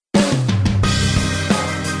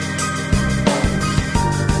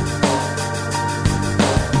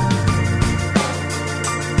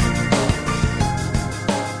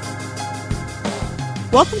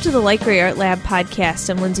Welcome to the Light Gray Art Lab podcast.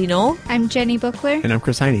 I'm Lindsay Knoll. I'm Jenny Buckler. And I'm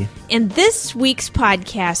Chris Heine. And this week's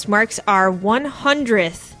podcast marks our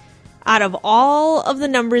 100th. Out of all of the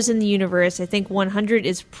numbers in the universe, I think 100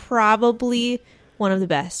 is probably one of the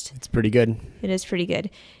best. It's pretty good. It is pretty good.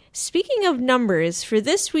 Speaking of numbers, for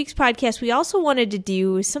this week's podcast, we also wanted to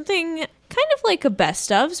do something kind of like a best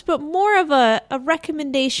ofs, but more of a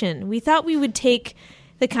recommendation. We thought we would take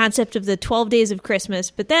the concept of the 12 days of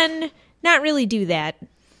Christmas, but then not really do that.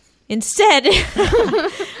 Instead,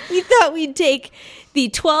 we thought we'd take the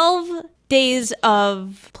 12 days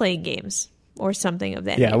of playing games or something of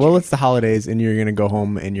that nature. Yeah, well, it's the holidays, and you're going to go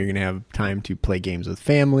home, and you're going to have time to play games with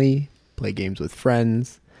family, play games with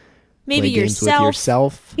friends, maybe play games with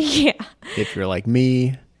yourself. Yeah. If you're like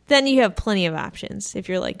me. Then you have plenty of options if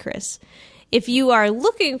you're like Chris. If you are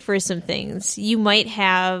looking for some things, you might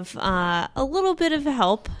have a little bit of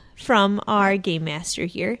help from our game master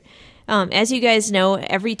here. As you guys know,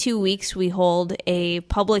 every 2 weeks we hold a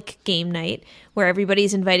public game night where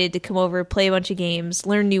everybody's invited to come over, play a bunch of games,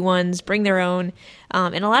 learn new ones, bring their own.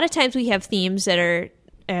 And a lot of times we have themes that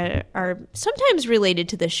are sometimes related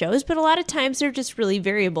to the shows, but a lot of times they're just really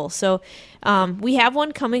variable. So we have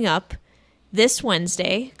one coming up this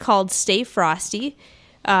Wednesday called Stay Frosty,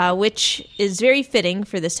 which is very fitting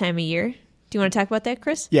for this time of year. Do you want to talk about that,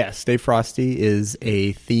 Chris? Yeah, Stay Frosty is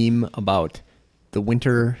a theme about the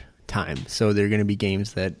winter time. So they're going to be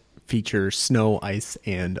games that feature snow, ice,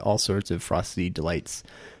 and all sorts of frosty delights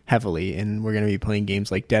heavily. And we're going to be playing games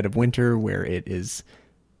like Dead of Winter, where it is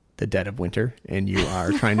the dead of winter, and you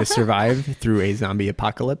are trying to survive through a zombie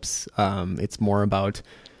apocalypse. It's more about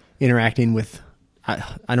interacting with,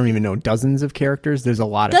 I don't even know, dozens of characters. There's a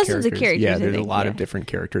lot of characters. Yeah, there's a lot of different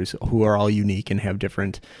characters who are all unique and have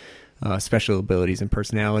different special abilities and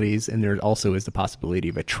personalities, and there also is the possibility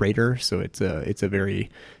of a traitor. So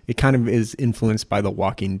it kind of is influenced by the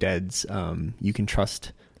Walking Dead's. You can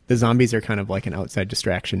trust the zombies are kind of like an outside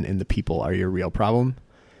distraction, and the people are your real problem.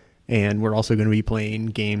 And we're also going to be playing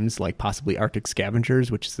games like possibly Arctic Scavengers,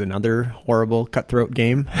 which is another horrible cutthroat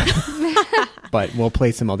game. But we'll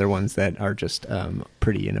play some other ones that are just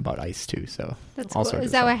pretty and about ice too. So that's cool.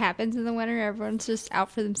 Is that what happens in the winter? Everyone's just out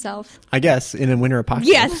for themselves. I guess in a winter apocalypse.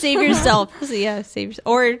 Yeah, save yourself. So yeah,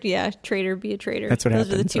 traitor, be a traitor. That's what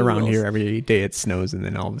happens around here. Every day it snows, and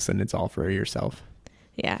then all of a sudden it's all for yourself.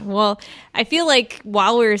 Yeah, well, I feel like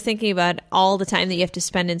while we're thinking about all the time that you have to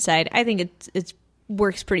spend inside, I think it's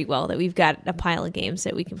works pretty well that we've got a pile of games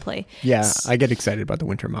that we can play. Yeah, I get excited about the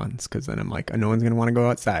winter months because then I'm like, no one's going to want to go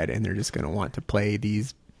outside, and they're just going to want to play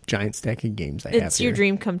these giant stack of games I have here. It's your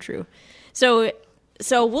dream come true. So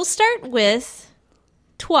we'll start with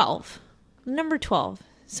 12. Number 12.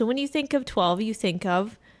 So when you think of 12, you think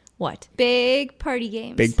of what? Big party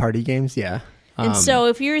games. Big party games, yeah. And so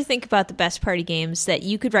if you were to think about the best party games that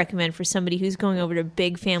you could recommend for somebody who's going over to a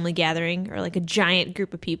big family gathering or like a giant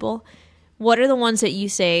group of people, what are the ones that you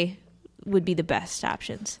say would be the best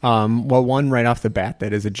options? Well, one right off the bat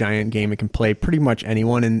that is a giant game. It can play pretty much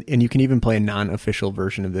anyone, and you can even play a non-official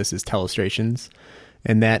version of this is Telestrations.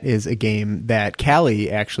 And that is a game that Callie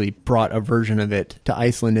actually brought a version of it to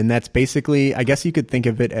Iceland, and that's basically, I guess you could think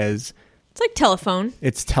of it as... It's like telephone.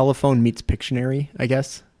 It's telephone meets Pictionary, I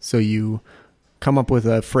guess. So you come up with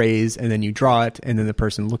a phrase, and then you draw it, and then the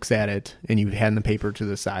person looks at it, and you hand the paper to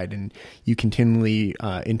the side, and you continually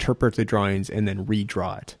interpret the drawings and then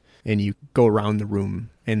redraw it. And you go around the room,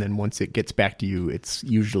 and then once it gets back to you, it's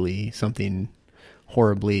usually something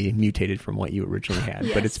horribly mutated from what you originally had.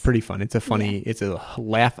 Yes. But it's pretty fun. It's a funny, it's a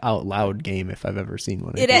laugh out loud game if I've ever seen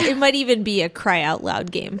one. It might even be a cry out loud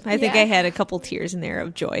game. I think I had a couple tears in there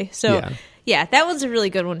of joy. So yeah, that one's a really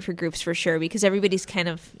good one for groups for sure, because everybody's kind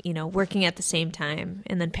of, working at the same time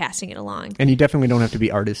and then passing it along. And you definitely don't have to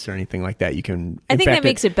be artists or anything like that. You can. I think that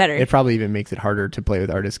makes it better. It probably even makes it harder to play with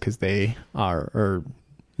artists because they are, or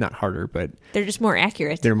not harder, but they're just more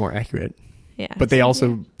accurate. They're more accurate. Yeah. But they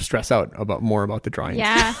also stress out more about the drawings.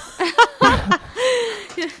 Yeah.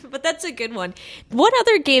 But that's a good one. What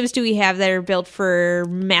other games do we have that are built for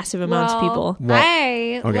massive amounts of people?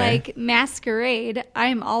 I like Masquerade.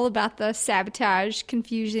 I'm all about the sabotage,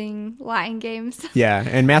 confusing, lying games. Yeah,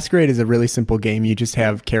 and Masquerade is a really simple game. You just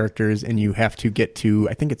have characters, and you have to get to,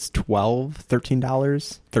 I think it's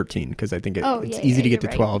 $13, because I think it's easy to get to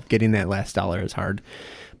 12. Right. Getting that last dollar is hard.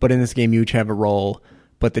 But in this game, you each have a roll.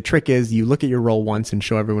 But the trick is you look at your roll once and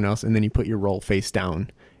show everyone else, and then you put your roll face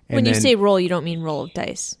down. When you say roll, you don't mean roll of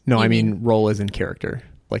dice. No, I mean roll as in character.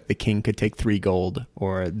 Like the king could take 3 gold,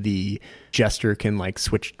 or the jester can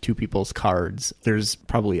switch 2 people's cards. There's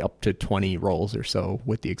probably up to 20 rolls or so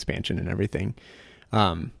with the expansion and everything.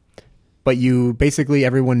 But you basically,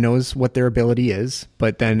 everyone knows what their ability is,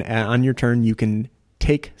 but then on your turn, you can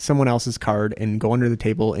take someone else's card and go under the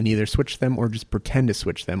table and either switch them or just pretend to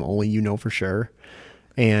switch them, only you know for sure.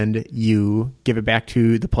 And you give it back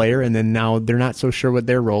to the player, and then now they're not so sure what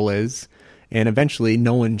their role is. And eventually,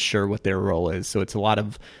 no one's sure what their role is. So it's a lot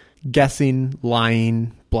of guessing,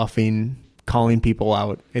 lying, bluffing, calling people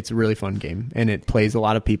out. It's a really fun game, and it plays a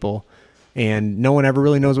lot of people. And no one ever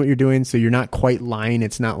really knows what you're doing, so you're not quite lying.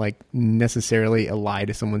 It's not like necessarily a lie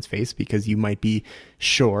to someone's face because you might be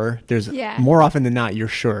sure. There's more often than not, you're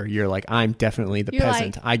sure. You're like, I'm definitely the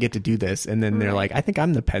peasant. I get to do this. And then they're like, I think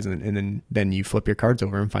I'm the peasant. And then you flip your cards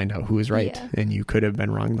over and find out who is right. Yeah. And you could have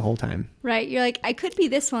been wrong the whole time. Right. You're like, I could be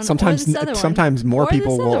this one. Sometimes, or this other one, sometimes more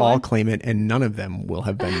people will all one. claim it, and none of them will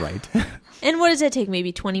have been right. And what does that take?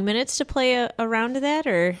 Maybe 20 minutes to play a round of that,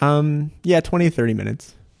 or 20 to 30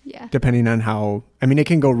 minutes. Yeah. Depending on how, I mean, it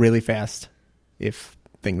can go really fast if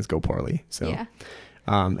things go poorly. So, yeah.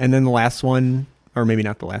 And then the last one, or maybe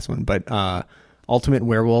not the last one, but Ultimate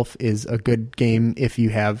Werewolf is a good game if you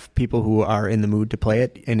have people who are in the mood to play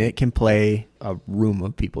it, and it can play a room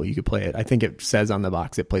of people. You could play it. I think it says on the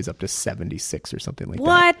box it plays up to 76 or something like that.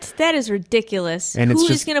 What? That is ridiculous. And who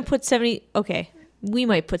is going to put 70? Okay. We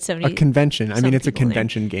might put 70. A convention. I mean, it's a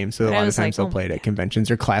convention game, so but a lot of times they'll play it at conventions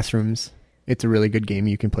or classrooms. It's a really good game.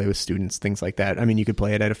 You can play with students, things like that. I mean, you could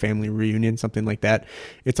play it at a family reunion, something like that.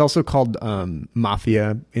 It's also called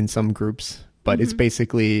Mafia in some groups, but it's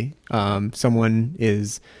basically everyone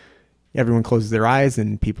closes their eyes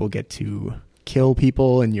and people get to kill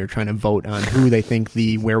people, and you're trying to vote on who they think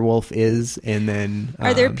the werewolf is. And then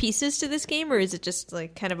are there pieces to this game, or is it just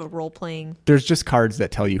like kind of a role playing? There's just cards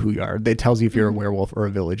that tell you who you are. It tells you if you're a werewolf or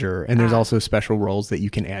a villager. And there's also special roles that you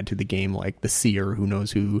can add to the game, like the seer, who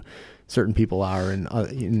knows who certain people are, and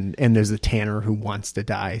there's the tanner who wants to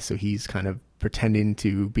die, so he's kind of pretending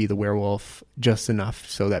to be the werewolf just enough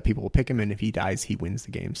so that people will pick him, and if he dies, he wins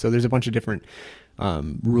the game. So there's a bunch of different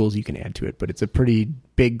rules you can add to it, but it's a pretty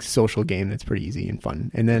big social game that's pretty easy and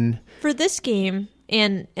fun. And then for this game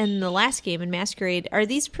and the last game in Masquerade,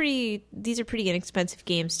 these are pretty inexpensive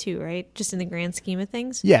games too, right? Just in the grand scheme of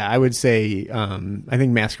things. Yeah, I would say I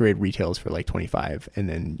think Masquerade retails for like $25, and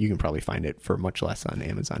then you can probably find it for much less on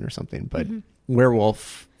Amazon or something. But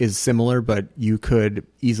Werewolf is similar, but you could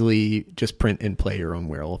easily just print and play your own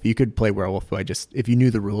werewolf. You could play werewolf by if you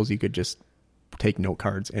knew the rules, you could just take note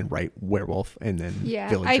cards and write werewolf and then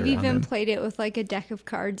villager. I've even played it with like a deck of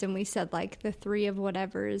cards, and we said like the 3 of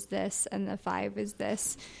whatever is this and the 5 is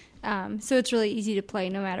this. So it's really easy to play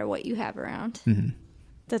no matter what you have around.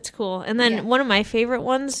 That's cool. And then one of my favorite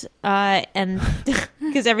ones, and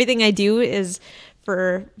because everything I do is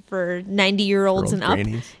for 90-year-olds and up.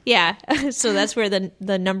 Grannies. Yeah. So that's where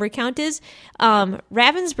the number count is.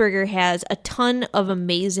 Ravensburger has a ton of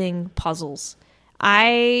amazing puzzles.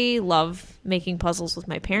 I love making puzzles with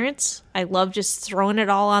my parents. I love just throwing it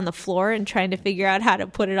all on the floor and trying to figure out how to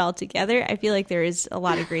put it all together. I feel like there is a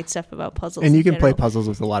lot of great stuff about puzzles. And you can play puzzles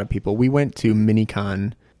with a lot of people. We went to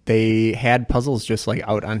MiniCon. They had puzzles just like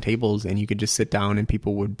out on tables, and you could just sit down and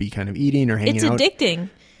people would be kind of eating or hanging out. It's addicting.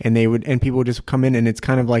 And people would just come in, and it's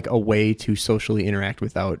kind of like a way to socially interact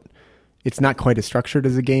without. It's not quite as structured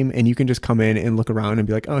as a game, and you can just come in and look around and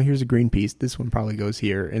be like, oh, here's a green piece. This one probably goes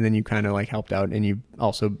here. And then you kind of like helped out, and you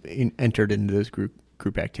also entered into this group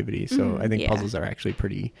activity. So I think puzzles are actually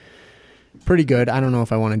pretty good. I don't know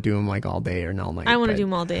if I want to do them like all day or all night. I want to do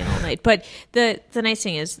them all day and all night. But the nice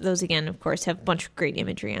thing is those, again, of course, have a bunch of great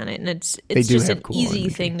imagery on it, and it's just an cool easy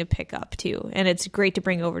thing to pick up too. And it's great to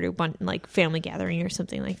bring over to a bunch, like family gathering or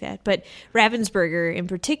something like that. But Ravensburger in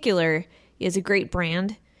particular is a great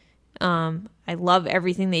brand. I love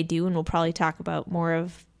everything they do, and we'll probably talk about more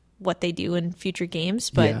of what they do in future games.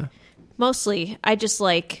 But mostly, I just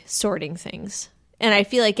like sorting things. And I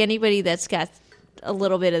feel like anybody that's got a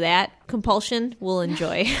little bit of that compulsion will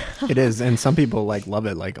enjoy. It is, and some people like love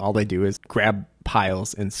it. Like all they do is grab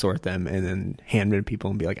piles and sort them, and then hand them to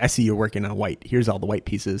people and be like, "I see you're working on white. Here's all the white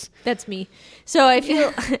pieces." That's me. So I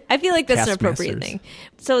feel like that's an appropriate thing.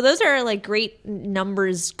 So those are like great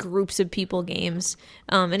numbers, groups of people games,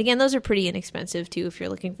 and again, those are pretty inexpensive too if you're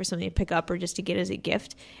looking for something to pick up or just to get as a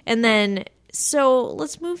gift. And then so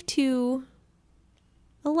let's move to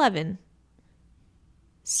 11.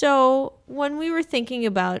 So when we were thinking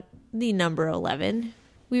about the number 11,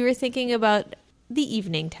 we were thinking about the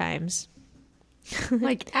evening times.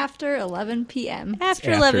 Like after 11 p.m.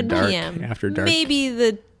 After 11 dark, p.m. After dark. Maybe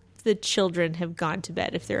the children have gone to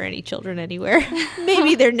bed, if there are any children anywhere.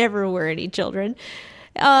 Maybe there never were any children.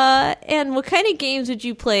 And what kind of games would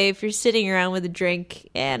you play if you're sitting around with a drink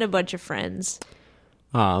and a bunch of friends?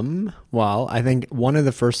 Well, I think one of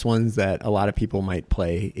the first ones that a lot of people might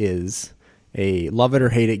play is a love it or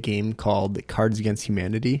hate it game called Cards Against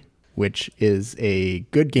Humanity, which is a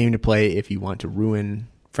good game to play if you want to ruin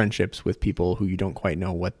friendships with people who you don't quite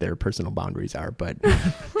know what their personal boundaries are. But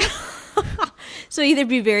So either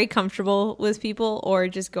be very comfortable with people or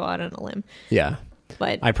just go out on a limb. yeah,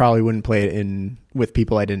 But I probably wouldn't play it with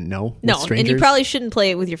people I didn't know. no, with strangers. and you probably shouldn't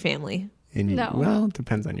play it with your family. No. Well, it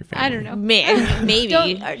depends on your family. I don't know. Maybe.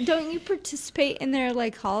 Don't you participate in their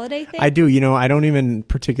like holiday thing? I do. I don't even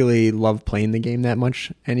particularly love playing the game that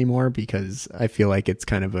much anymore because I feel like it's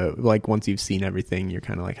kind of like once you've seen everything, you're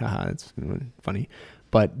kind of like, haha, it's funny.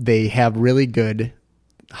 But they have really good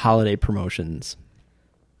holiday promotions,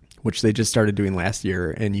 which they just started doing last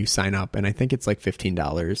year, and you sign up, and I think it's like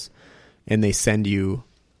 $15, and they send you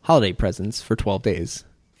holiday presents for 12 days.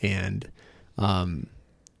 And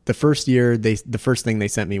the first year, the first thing they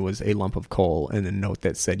sent me was a lump of coal and a note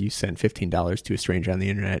that said, you sent $15 to a stranger on the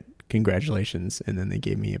internet. Congratulations. And then they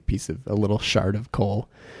gave me a little shard of coal.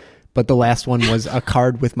 But the last one was a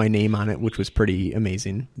card with my name on it, which was pretty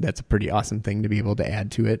amazing. That's a pretty awesome thing to be able to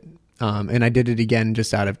add to it. And I did it again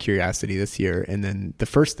just out of curiosity this year. And then the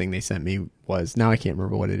first thing they sent me was, now I can't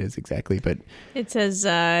remember what it is exactly, but It says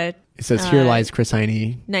Here Lies Chris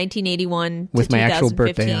Heine 1981 with to my actual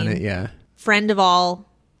birthday 2015. on it. Yeah. Friend of all,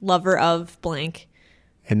 lover of blank.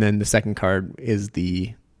 And then the second card is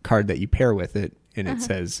the card that you pair with it, and it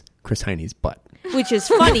says Chris Heine's butt. Which is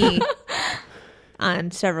funny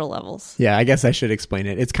on several levels. Yeah, I guess I should explain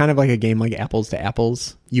it. It's kind of like a game like Apples to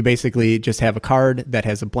Apples. You basically just have a card that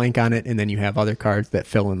has a blank on it, and then you have other cards that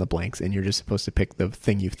fill in the blanks, and you're just supposed to pick the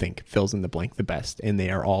thing you think fills in the blank the best. And they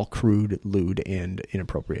are all crude, lewd, and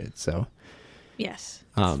inappropriate. So, Yes.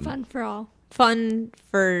 It's fun for all. Fun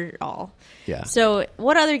for all. yeah. So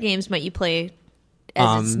what other games might you play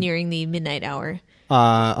as it's nearing the midnight hour?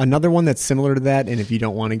 Another one that's similar to that, and if you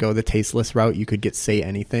don't want to go the tasteless route, you could get Say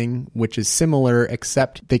Anything, which is similar,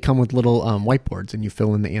 except they come with little whiteboards, and you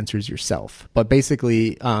fill in the answers yourself. But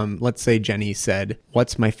basically, let's say Jenny said,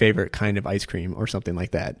 what's my favorite kind of ice cream, or something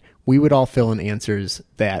like that. We would all fill in answers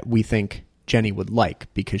that we think Jenny would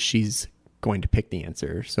like, because she's going to pick the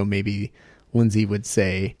answer. So maybe Lindsay would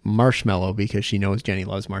say marshmallow because she knows Jenny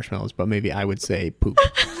loves marshmallows, but maybe I would say poop.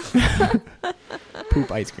 Poop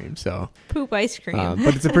ice cream. So Poop ice cream.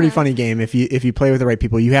 but it's a pretty funny game if you play with the right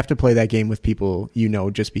people. You have to play that game with people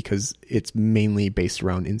just because it's mainly based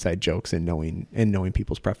around inside jokes and knowing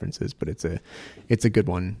people's preferences. But it's a good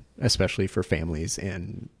one, especially for families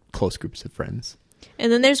and close groups of friends.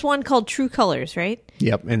 And then there's one called True Colors, right?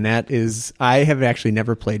 Yep, and I have actually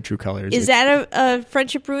never played True Colors. Is that a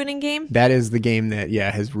friendship ruining game? That is the game that,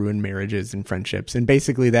 has ruined marriages and friendships. And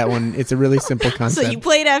basically that one, it's a really simple concept. So you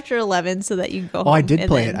played after 11 so that you can go home. Oh, I did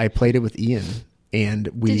play it. I played it with Ian.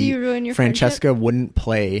 And Did you ruin your Francesca friendship? wouldn't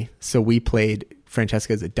play, so we played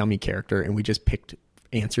Francesca as a dummy character, and we just picked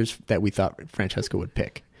answers that we thought Francesca would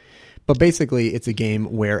pick. But basically, it's a game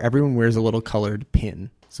where everyone wears a little colored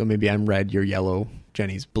pin. So maybe I'm red, you're yellow,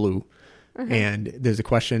 Jenny's blue. And there's a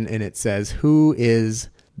question, and it says, who is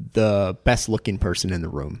the best looking person in the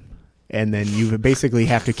room? And then you basically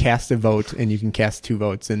have to cast a vote, and you can cast 2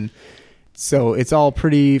 votes. And so it's all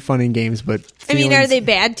pretty fun in games, but I mean, are they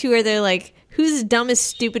bad too? Are they like, who's the dumbest,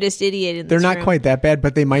 stupidest idiot in this They're not room? quite that bad,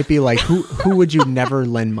 but they might be like, who would you never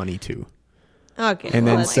lend money to? Okay. And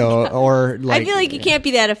well, then I feel like you can't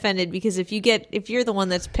be that offended because if you're the one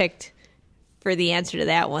that's picked for the answer to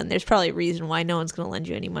that one, there's probably a reason why no one's going to lend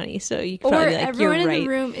you any money. So you could probably be like, everyone you're right. in the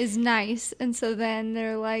room is nice, and so then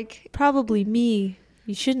they're like, Probably me.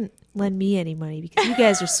 You shouldn't lend me any money because you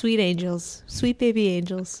guys are sweet angels, sweet baby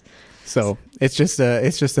angels. So it's just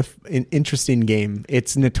an interesting game.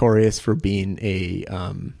 It's notorious for being a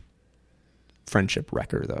friendship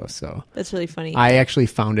wrecker, though. So That's really funny. I actually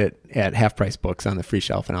found it at Half Price Books on the free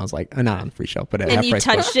shelf, and I was like, not on the free shelf, but at and Half you Price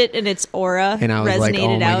touched Books. it, and its aura And I was resonated like,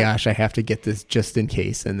 oh my out. gosh, I have to get this just in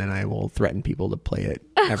case, and then I will threaten people to play it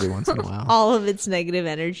every once in a while. All of its negative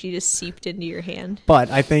energy just seeped into your hand. But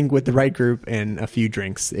I think with the right group and a few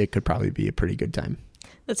drinks, it could probably be a pretty good time.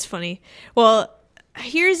 That's funny. Well,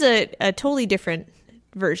 here's a totally different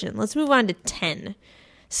version. Let's move on to 10.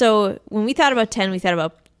 So when we thought about 10, we thought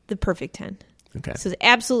about the perfect 10. Okay. So it's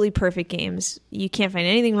absolutely perfect games. You can't find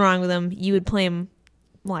anything wrong with them. You would play them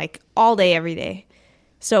like all day, every day.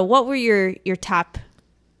 So what were your top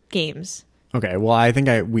games? Okay. Well, I think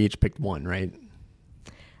we each picked one, right?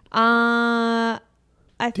 I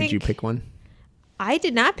think Did you pick one? I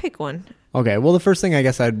did not pick one. Okay. Well, the first thing I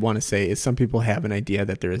guess I'd want to say is some people have an idea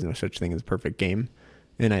that there is no such thing as a perfect game.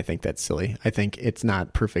 And I think that's silly. I think it's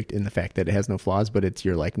not perfect in the fact that it has no flaws, but it's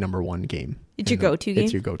your like number one game. It's your go-to game?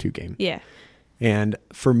 It's your go-to game. Yeah. And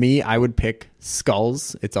for me, I would pick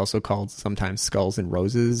Skulls. It's also called sometimes Skulls and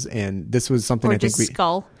Roses. And this was something Or I think just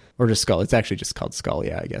Skull. Or just Skull. It's actually just called Skull,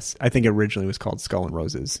 yeah, I guess. I think it originally was called Skull and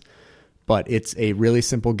Roses. But it's a really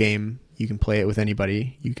simple game. You can play it with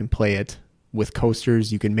anybody. You can play it with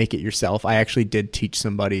coasters. You can make it yourself. I actually did teach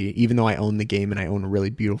somebody, even though I own the game and I own a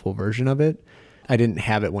really beautiful version of it. I didn't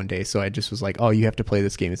have it one day, so I just was like, oh, you have to play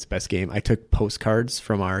this game. It's the best game. I took postcards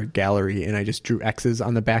from our gallery, and I just drew X's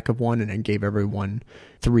on the back of one, and I gave everyone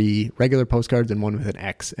 3 regular postcards and one with an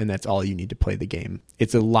X, and that's all you need to play the game.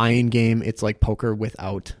 It's a lying game. It's like poker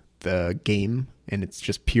without the game, and it's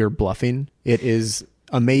just pure bluffing. It is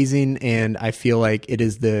amazing, and I feel like it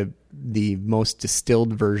is the most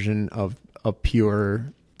distilled version of a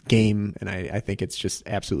pure game, and I think it's just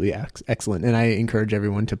absolutely excellent, and I encourage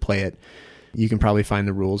everyone to play it. You can probably find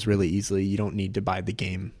the rules really easily. You don't need to buy the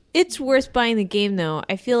game. It's worth buying the game, though.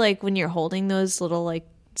 I feel like when you're holding those little, like,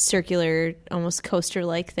 circular, almost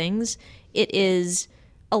coaster-like things, it is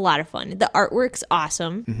a lot of fun. The artwork's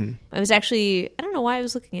awesome. Mm-hmm. I don't know why I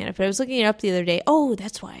was looking at it, but I was looking it up the other day. Oh,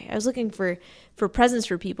 that's why. I was looking for presents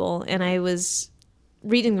for people, and I was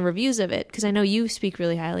reading the reviews of it, because I know you speak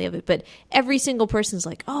really highly of it, but every single person's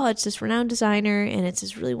like, oh, it's this renowned designer, and it's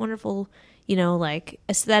this really wonderful, like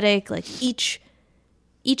aesthetic. Like each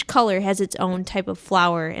color has its own type of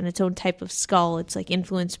flower and its own type of skull. It's like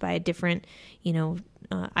influenced by a different,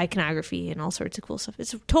 iconography and all sorts of cool stuff.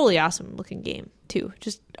 It's a totally awesome looking game too,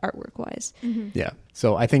 just artwork wise. Mm-hmm. Yeah.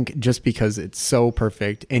 So I think just because it's so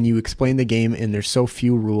perfect and you explain the game and there's so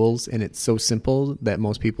few rules and it's so simple that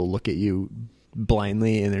most people look at you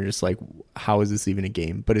blindly and they're just like, how is this even a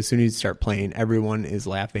game? But as soon as you start playing, everyone is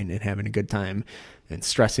laughing and having a good time and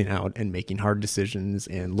stressing out and making hard decisions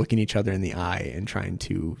and looking each other in the eye and trying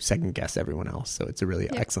to second guess everyone else. So it's a really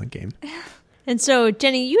excellent game. And so,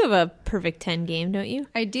 Jenny, you have a perfect 10 game, don't you?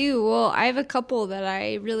 I do. Well, I have a couple that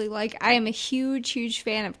I really like. I am a huge, huge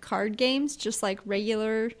fan of card games, just like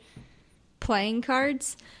regular playing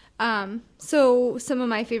cards. So some of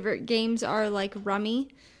my favorite games are like Rummy.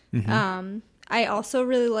 Mm-hmm. I also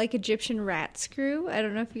really like Egyptian Rat Screw. I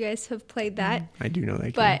don't know if you guys have played that. I do know that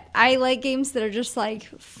game. But I like games that are just like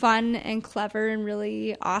fun and clever and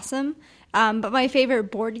really awesome. But my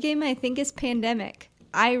favorite board game, I think, is Pandemic.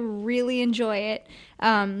 I really enjoy it.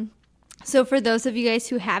 So for those of you guys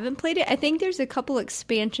who haven't played it, I think there's a couple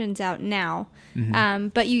expansions out now. Mm-hmm.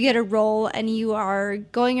 But you get a role and you are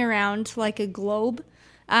going around like a globe,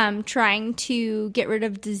 trying to get rid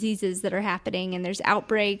of diseases that are happening, and there's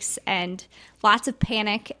outbreaks and lots of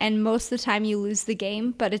panic, and most of the time you lose the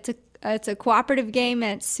game, but it's a cooperative game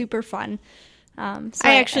and it's super fun. So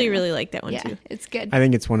I actually really like that one too. It's good. I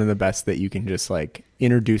think it's one of the best that you can just like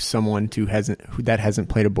introduce someone that hasn't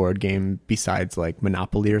played a board game besides like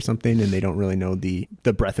Monopoly or something, and they don't really know the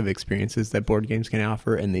breadth of experiences that board games can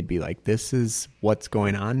offer, and they'd be like, this is what's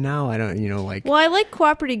going on now. I don't, like. Well, I like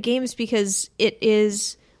cooperative games because it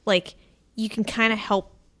is like you can kind of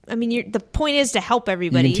help. I mean, the point is to help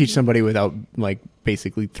everybody. You can teach somebody without like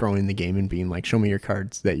basically throwing the game and being like, show me your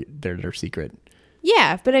cards that they're secret.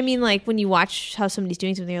 Yeah, but I mean, like when you watch how somebody's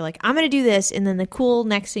doing something, you're like, I'm going to do this, and then the cool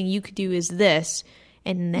next thing you could do is this,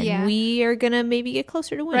 and then we are going to maybe get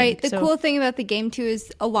closer to winning. Right. The cool thing about the game too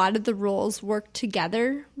is a lot of the rules work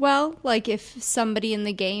together well. Like if somebody in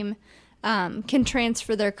the game can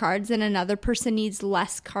transfer their cards and another person needs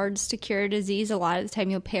less cards to cure a disease, a lot of the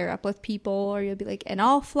time you'll pair up with people, or you'll be like, and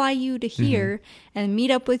I'll fly you to here and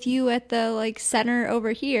meet up with you at the like center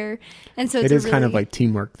over here. And so it is kind of like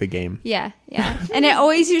teamwork, the game. Yeah. And it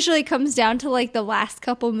always usually comes down to like the last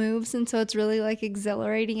couple moves, and so it's really like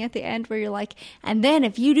exhilarating at the end where you're like, and then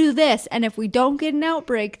if you do this and if we don't get an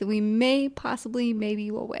outbreak, then we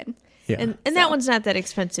maybe we'll win. Yeah. And that one's not that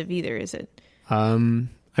expensive either, is it?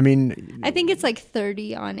 I mean, I think it's like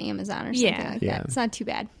 $30 on Amazon or something like that. It's not too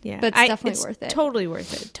bad. Yeah, but it's definitely worth it.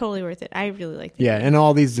 Totally worth it. I really like that. Yeah, and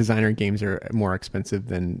all these designer games are more expensive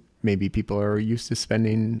than maybe people are used to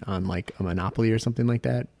spending on like a Monopoly or something like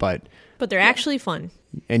that. But they're actually fun.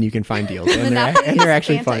 And you can find deals, and they're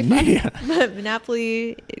actually fun. Yeah. But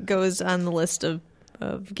Monopoly goes on the list of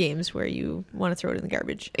games where you want to throw it in the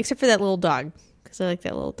garbage, except for that little dog, because I like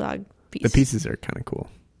that little dog piece. The pieces are kind of cool.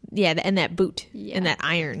 Yeah, and that boot and that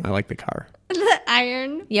iron. I like the car. The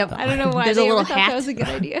iron? Yep. I don't know why there's a little hat. That was a good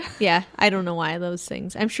idea. Yeah, I don't know why those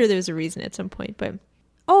things. I'm sure there's a reason at some point, but...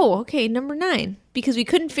 Oh, okay, number 9. Because we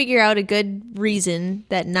couldn't figure out a good reason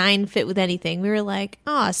that 9 fit with anything. We were like,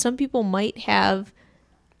 some people might have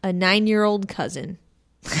a 9-year-old cousin.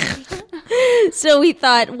 So we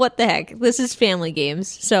thought, what the heck? This is family games.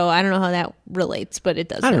 So I don't know how that relates, but it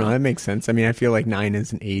does. I don't know. That makes sense. I mean, I feel like 9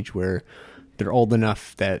 is an age where they're old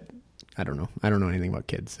enough that I don't know. I don't know anything about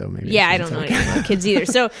kids, so maybe. Yeah, I don't know anything about kids either.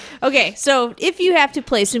 So, okay. So if you have to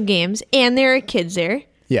play some games and there are kids there,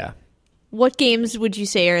 yeah, what games would you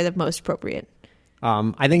say are the most appropriate?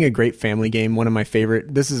 I think a great family game, one of my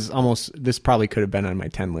favorite, this probably could have been on my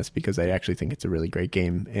 10 list because I actually think it's a really great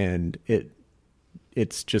game, and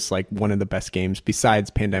it's just like one of the best games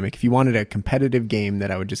besides Pandemic. If you wanted a competitive game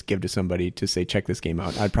that I would just give to somebody to say, check this game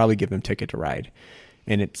out, I'd probably give them Ticket to Ride.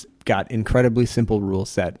 And it's got incredibly simple rule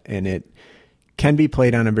set, and it can be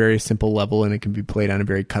played on a very simple level, and it can be played on a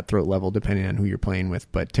very cutthroat level depending on who you're playing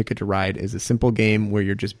with. But Ticket to Ride is a simple game where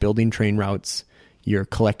you're just building train routes. You're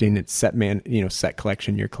collecting its set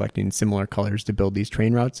collection. You're collecting similar colors to build these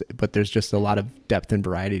train routes, but there's just a lot of depth and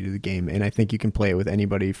variety to the game. And I think you can play it with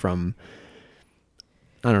anybody from,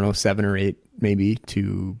 I don't know, 7 or 8 maybe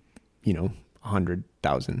to,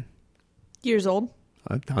 100,000 years old.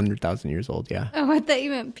 100,000 years old. Yeah. Oh, I thought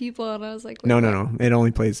you meant people, and I was like, no. It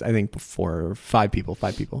only plays, I think, 4 or 5 people.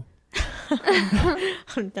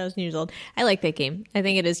 100,000 years old. I like that game. I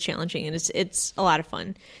think it is challenging, and it's a lot of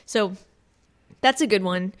fun. So that's a good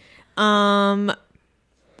one. I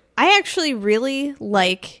actually really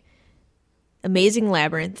like Amazing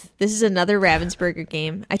Labyrinth. This is another Ravensburger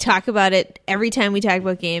game. I talk about it every time we talk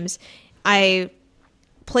about games. I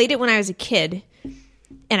played it when I was a kid,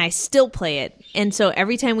 and I still play it. And so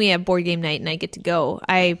every time we have board game night and I get to go,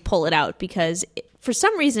 I pull it out because for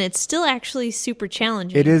some reason it's still actually super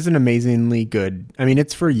challenging. It is an amazingly good. I mean,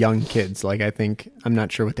 it's for young kids. Like, I think, I'm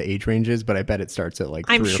not sure what the age range is, but I bet it starts at like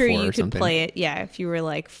 3 I'm or sure 4 you or could something. play it, yeah, if you were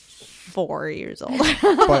like 4 years old.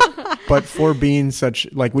 but for being such,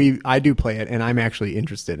 like, I do play it, and I'm actually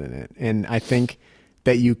interested in it. And I think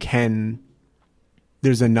that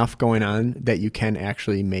there's enough going on that you can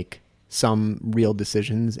actually make some real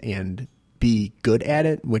decisions and be good at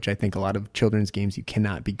it, which I think a lot of children's games you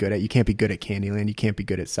cannot be good at. You can't be good at Candyland. You can't be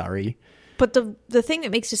good at Sorry. But the thing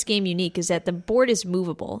that makes this game unique is that the board is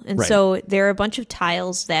movable. And Right. so there are a bunch of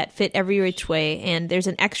tiles that fit every which way, and there's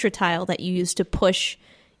an extra tile that you use to push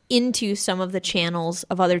into some of the channels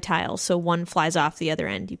of other tiles. So one flies off the other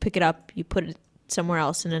end. You pick it up, you put it somewhere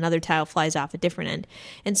else, and another tile flies off a different end.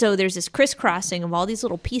 And so there's this crisscrossing of all these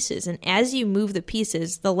little pieces, and as you move the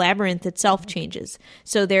pieces, the labyrinth itself changes.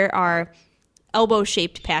 So there are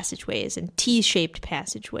elbow-shaped passageways and T-shaped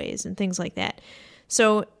passageways and things like that.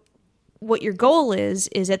 So what your goal is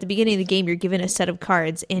at the beginning of the game, you're given a set of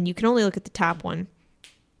cards, and you can only look at the top one.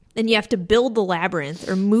 Then you have to build the labyrinth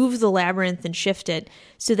or move the labyrinth and shift it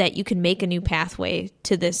so that you can make a new pathway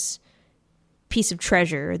to this piece of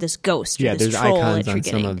treasure or this ghost or Yeah, this there's troll icons that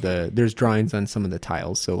you're on getting. there's drawings on some of the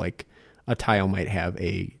tiles. So like a tile might have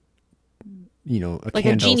a Like a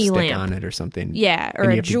candlestick genie lamp. on it or something. Yeah, or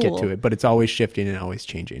and a you have jewel. to get to it, but it's always shifting and always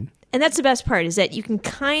changing. And that's the best part, is that you can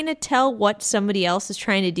kind of tell what somebody else is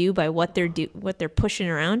trying to do by what they're pushing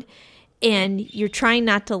around, and you're trying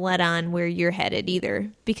not to let on where you're headed either,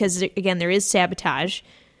 because again, there is sabotage.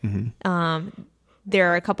 Mm-hmm.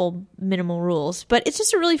 There are a couple minimal rules, but it's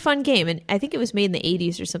just a really fun game, and I think it was made in the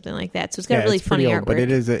 80s or something like that. So it's got really it's pretty funny old, artwork. but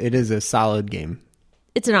it is a solid game.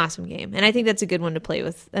 It's an awesome game, and I think that's a good one to play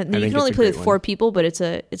with. You think can it's only a play great with one. 4 people, but it's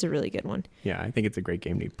a really good one. Yeah, I think it's a great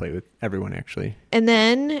game to play with everyone, actually. And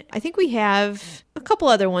then I think we have a couple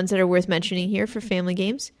other ones that are worth mentioning here for family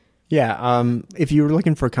games. Yeah, if you were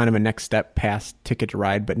looking for kind of a next step past Ticket to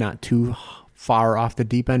Ride, but not too far off the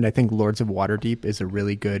deep end, I think Lords of Waterdeep is a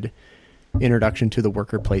really good introduction to the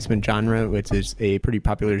worker placement genre, which is a pretty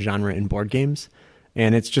popular genre in board games.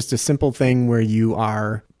 And it's just a simple thing where you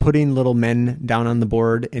are putting little men down on the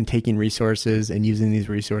board and taking resources and using these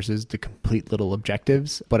resources to complete little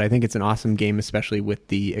objectives. But I think it's an awesome game, especially with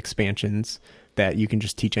the expansions that you can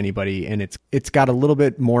just teach anybody. And it's got a little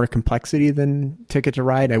bit more complexity than Ticket to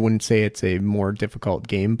Ride. I wouldn't say it's a more difficult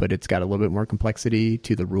game, but it's got a little bit more complexity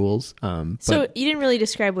to the rules. So you didn't really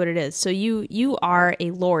describe what it is. So you are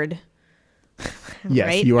a lord. Yes,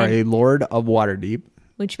 right? you are a Lord of Waterdeep.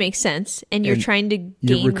 Which makes sense. And you're And trying to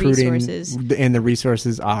You're gain recruiting, resources. and the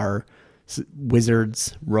resources are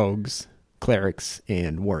wizards, rogues, clerics,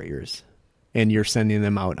 and warriors. And you're sending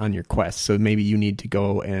them out on your quest. So maybe you need to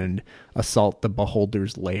go and assault the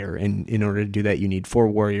Beholder's Lair. And in order to do that, you need 4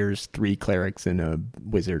 warriors, 3 clerics, and a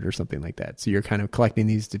wizard or something like that. So you're kind of collecting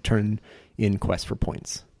these to turn in quests for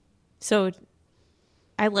points. So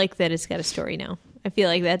I like that it's got a story now. I feel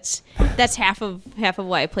like that's half of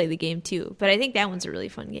why I play the game too. But I think that one's a really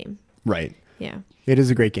fun game. Right. Yeah. It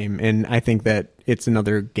is a great game. And I think that it's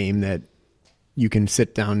another game that, you can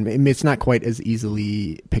sit down. It's not quite as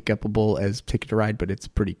easily pick upable as Ticket to Ride, but it's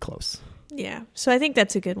pretty close. Yeah, so I think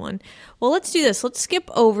that's a good one. Well, let's do this. Let's skip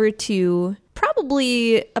over to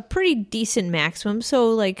probably a pretty decent maximum.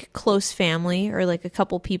 So like close family or like a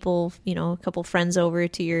couple people, a couple friends over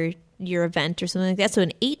to your event or something like that. So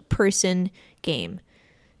an 8-person game.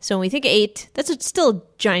 So when we think of 8, that's still a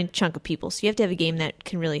giant chunk of people. So you have to have a game that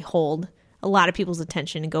can really hold a lot of people's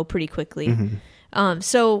attention and go pretty quickly. Mm-hmm.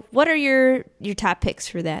 So what are your top picks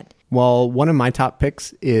for that? Well, one of my top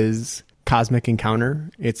picks is Cosmic Encounter.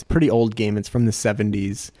 It's a pretty old game. It's from the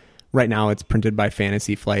 70s. Right now it's printed by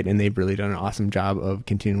Fantasy Flight, and they've really done an awesome job of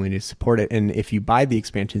continuing to support it. And if you buy the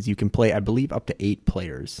expansions, you can play, I believe, up to 8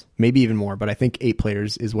 players, maybe even more, but I think 8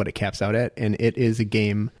 players is what it caps out at. And it is a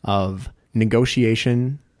game of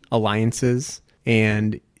negotiation, alliances,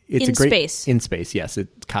 and it's in space. In space, yes.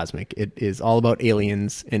 It's cosmic. It is all about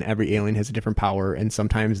aliens, and every alien has a different power, and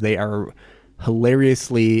sometimes they are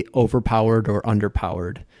hilariously overpowered or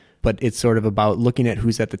underpowered. But it's sort of about looking at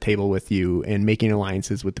who's at the table with you and making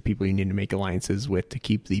alliances with the people you need to make alliances with to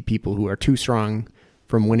keep the people who are too strong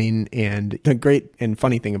from winning. And the great and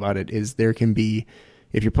funny thing about it is there can be,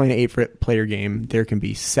 if you're playing an 8-player game, there can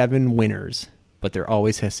be 7 winners, but there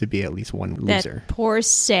always has to be at least one loser. That poor,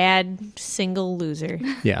 sad, single loser.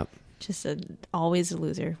 Yeah. Just always a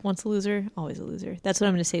loser. Once a loser, always a loser. That's what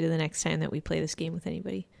I'm going to say to the next time that we play this game with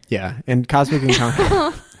anybody. Yeah. And Cosmic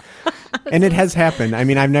Encounter... And it has happened. I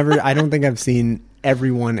mean, I don't think I've seen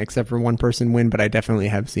everyone except for one person win, but I definitely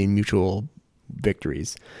have seen mutual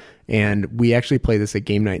victories. And we actually play this at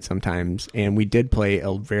game night sometimes. And we did play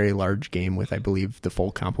a very large game with, I believe, the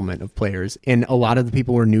full complement of players. And a lot of the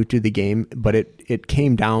people were new to the game, but it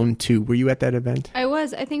came down to, were you at that event? I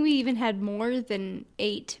was. I think we even had more than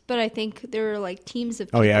 8, but I think there were like teams of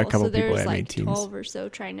people. Oh, yeah, a couple so there people was had like made teams. 12 or so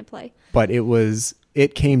trying to play. But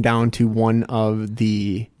it came down to one of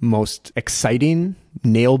the most exciting,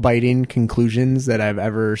 nail-biting conclusions that I've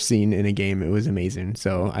ever seen in a game. It was amazing.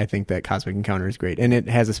 So I think that Cosmic Encounter is great. And it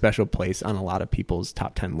has a special place on a lot of people's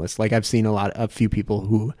top 10 lists. Like I've seen a few people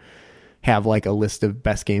who have like a list of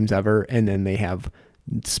best games ever, and then they have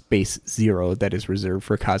space 0 that is reserved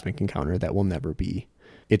for Cosmic Encounter that will never be.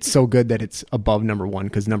 It's so good that it's above number 1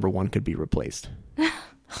 because number 1 could be replaced.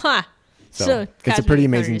 Ha! So it's a pretty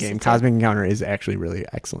amazing game. Cosmic Encounter is actually really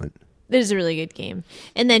excellent. It is a really good game.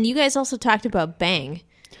 And then you guys also talked about Bang.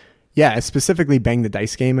 Yeah, specifically Bang the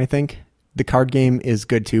Dice game, I think. The card game is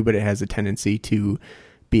good too, but it has a tendency to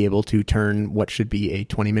be able to turn what should be a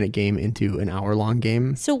 20-minute game into an hour-long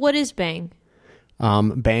game. So what is Bang?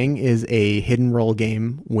 Bang is a hidden role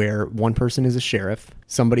game where one person is a sheriff,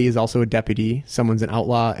 somebody is also a deputy, someone's an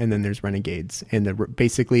outlaw, and then there's renegades. And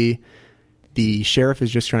basically... the sheriff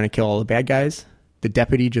is just trying to kill all the bad guys. The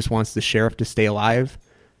deputy just wants the sheriff to stay alive.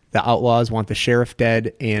 The outlaws want the sheriff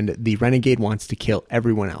dead. And the renegade wants to kill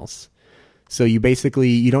everyone else. So you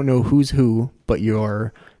don't know who's who, but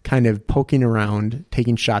you're kind of poking around,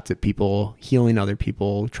 taking shots at people, healing other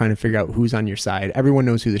people, trying to figure out who's on your side. Everyone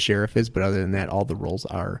knows who the sheriff is, but other than that, all the roles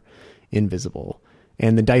are invisible.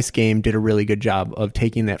 And the dice game did a really good job of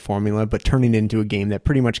taking that formula, but turning it into a game that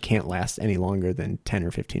pretty much can't last any longer than 10 or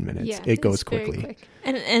 15 minutes. Yeah, it goes quickly. Quick.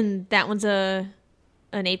 And that one's an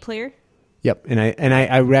 8-player? Yep. And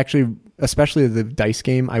I would actually, especially the dice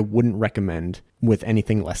game, I wouldn't recommend with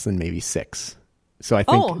anything less than maybe 6. So I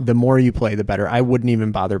think the more you play, the better. I wouldn't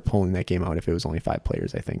even bother pulling that game out if it was only 5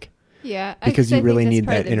 players, I think. Yeah, because you really need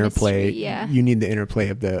that interplay. Mystery, yeah. You need the interplay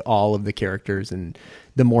of all of the characters, and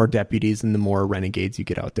the more deputies and the more renegades you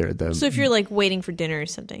get out there. So if you're like waiting for dinner or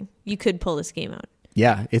something, you could pull this game out.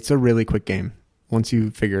 Yeah, it's a really quick game. Once you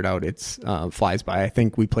figure it out, it's flies by. I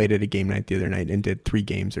think we played it a game night the other night and did 3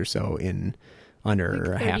 games or so in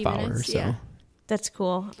under like a half hour minutes, or so. Yeah. That's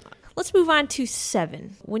cool. Let's move on to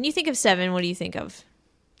 7. When you think of 7, what do you think of?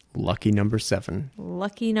 Lucky number 7.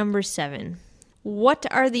 Lucky number 7. What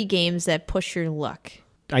are the games that push your luck?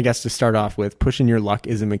 I guess to start off with, pushing your luck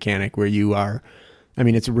is a mechanic where you are,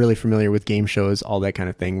 it's really familiar with game shows, all that kind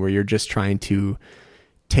of thing, where you're just trying to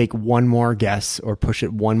take one more guess or push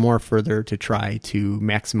it one more further to try to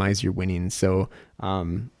maximize your winnings. So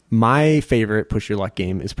my favorite push your luck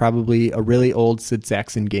game is probably a really old Sid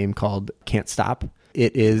Saxon game called Can't Stop.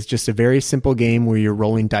 It is just a very simple game where you're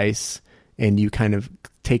rolling dice and you kind of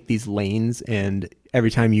take these lanes, and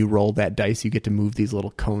every time you roll that dice, you get to move these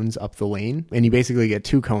little cones up the lane. And you basically get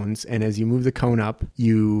 2 cones. And as you move the cone up,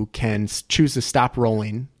 you can choose to stop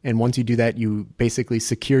rolling. And once you do that, you basically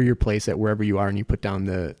secure your place at wherever you are and you put down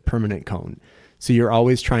the permanent cone. So you're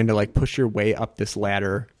always trying to like push your way up this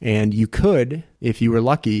ladder, and you could, if you were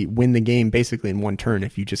lucky, win the game basically in one turn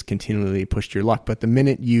if you just continually pushed your luck. But the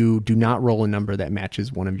minute you do not roll a number that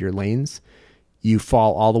matches one of your lanes, you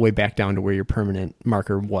fall all the way back down to where your permanent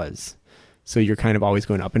marker was. So you're kind of always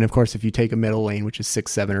going up. And of course, if you take a middle lane, which is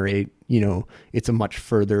 6, 7, or 8, it's a much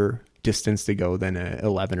further distance to go than a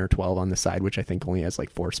 11 or 12 on the side, which I think only has like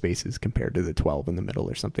 4 spaces compared to the 12 in the middle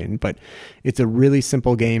or something. But it's a really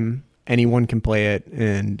simple game. Anyone can play it,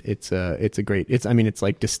 and it's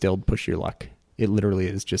like distilled push your luck. It literally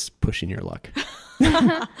is just pushing your luck.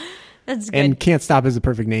 That's good. And Can't Stop is a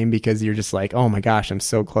perfect name because you're just like, oh my gosh, I'm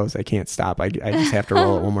so close, I can't stop. I just have to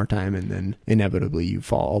roll it one more time, and then inevitably you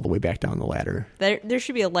fall all the way back down the ladder. There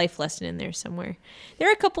should be a life lesson in there somewhere. There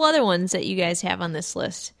are a couple other ones that you guys have on this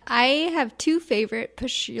list. I have 2 favorite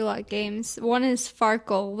push your luck games. One is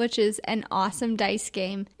Farkle, which is an awesome dice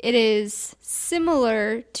game. It is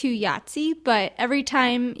similar to Yahtzee, but every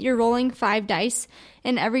time you're rolling 5 dice,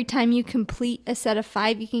 and every time you complete a set of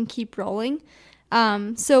 5, you can keep rolling.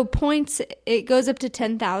 So points, it goes up to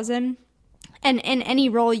 10,000, and in any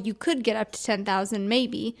roll you could get up to 10,000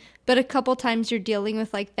 maybe, but a couple times you're dealing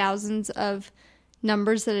with like thousands of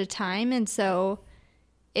numbers at a time, and so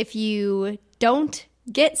if you don't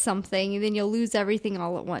get something, then you'll lose everything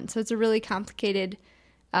all at once. So it's a really complicated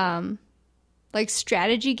like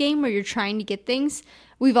strategy game where you're trying to get things.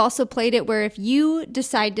 We've also played it where if you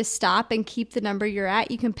decide to stop and keep the number you're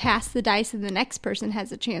at, you can pass the dice and the next person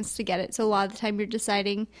has a chance to get it. So a lot of the time you're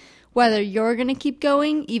deciding whether you're going to keep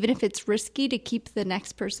going, even if it's risky to keep the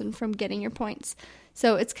next person from getting your points.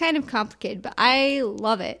 So it's kind of complicated, but I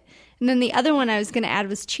love it. And then the other one I was going to add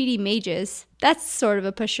was Cheaty Mages. That's sort of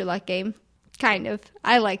a push your luck game. Kind of.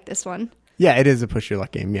 I like this one. Yeah, it is a push your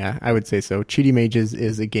luck game. Yeah, I would say so. Cheaty Mages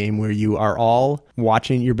is a game where you are all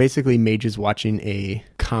watching. You're basically mages watching a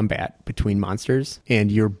combat between monsters,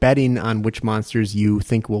 and you're betting on which monsters you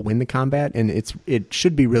think will win the combat. And it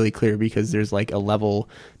should be really clear because there's like a level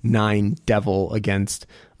 9 devil against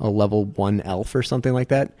a level 1 elf or something like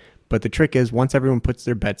that. But the trick is, once everyone puts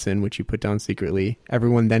their bets in, which you put down secretly,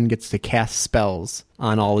 everyone then gets to cast spells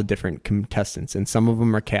on all the different contestants. And some of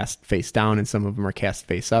them are cast face down and some of them are cast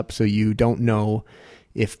face up. So you don't know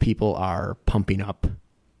if people are pumping up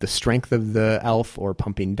the strength of the elf or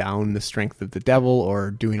pumping down the strength of the devil or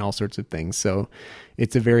doing all sorts of things. So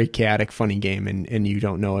it's a very chaotic, funny game. And you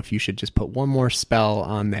don't know if you should just put one more spell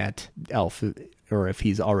on that elf or if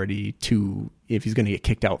he's already if he's going to get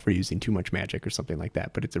kicked out for using too much magic or something like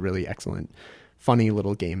that. But it's a really excellent, funny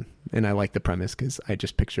little game. And I like the premise because I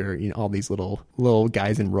just picture all these little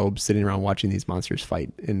guys in robes sitting around watching these monsters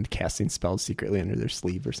fight and casting spells secretly under their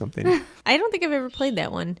sleeve or something. I don't think I've ever played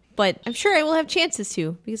that one, but I'm sure I will have chances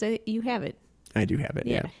to because you have it. I do have it,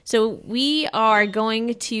 yeah. So we are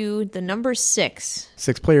going to the number 6.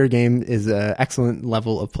 6-player game is an excellent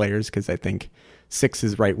level of players because I think 6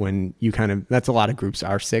 is right when you that's a lot of groups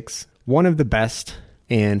are 6. One of the best,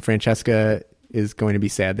 and Francesca is going to be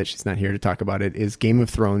sad that she's not here to talk about it, is Game of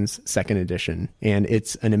Thrones 2nd edition. And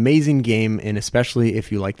it's an amazing game, and especially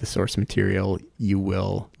if you like the source material, you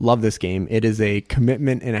will love this game. It is a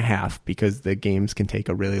commitment and a half because the games can take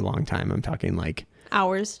a really long time. I'm talking like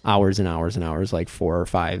hours and hours and hours, like 4 or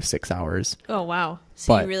 5, 6 hours. Oh, wow.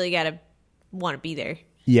 So you really got to want to be there.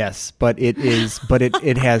 Yes, but it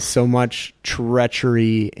has so much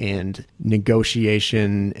treachery and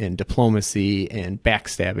negotiation and diplomacy and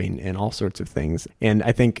backstabbing and all sorts of things. And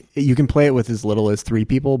I think you can play it with as little as 3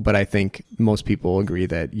 people, but I think most people agree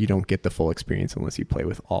that you don't get the full experience unless you play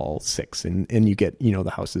with all 6 and you get,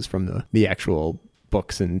 the houses from the actual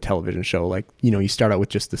books and television show. Like, you start out with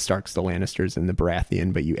just the Starks, the Lannisters, and the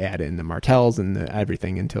Baratheon, but you add in the Martells and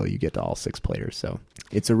everything until you get to all 6 players. So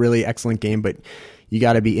it's a really excellent game, but you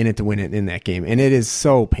got to be in it to win it in that game. And it is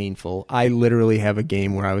so painful. I literally have a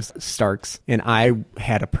game where I was Starks and I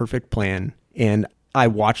had a perfect plan and I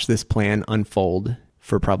watched this plan unfold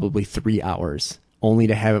for probably 3 hours only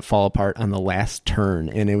to have it fall apart on the last turn.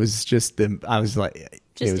 And it was just I was like,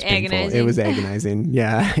 it was agonizing. Painful. It was agonizing.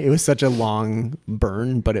 Yeah. It was such a long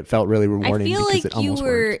burn, but it felt really rewarding. I feel because like it almost you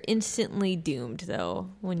were worked. Instantly doomed though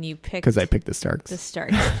when you picked. Because I picked the Starks.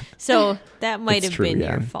 So that might have been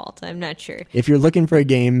yeah. your fault. I'm not sure. If you're looking for a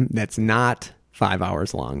game that's not 5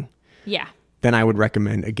 hours long. Yeah. Then I would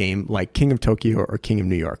recommend a game like King of Tokyo or King of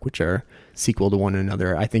New York, which are sequel to one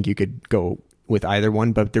another. I think you could go with either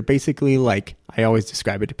one, but they're basically like, I always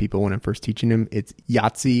describe it to people when I'm first teaching them, it's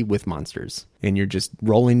Yahtzee with monsters. And you're just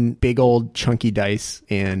rolling big old chunky dice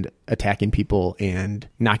and attacking people and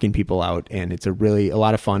knocking people out. And it's a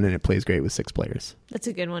lot of fun and it plays great with 6 players. That's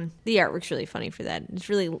a good one. The artwork's really funny for that. It's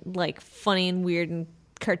really like funny and weird and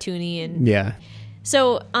cartoony and yeah.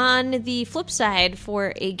 So on the flip side,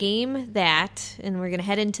 for a game that, and we're going to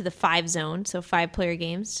head into the 5 zone, so 5-player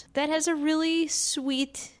games, that has a really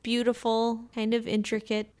sweet, beautiful, kind of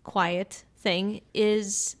intricate, quiet thing,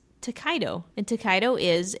 is Tokaido. And Tokaido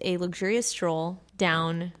is a luxurious stroll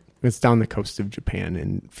down... It's down the coast of Japan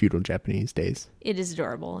in feudal Japanese days. It is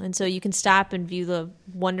adorable. And so you can stop and view the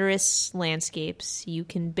wondrous landscapes. You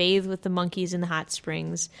can bathe with the monkeys in the hot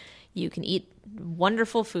springs. You can eat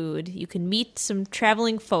wonderful food. You can meet some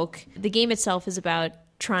traveling folk. The game itself is about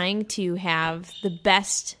trying to have the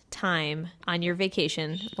best time on your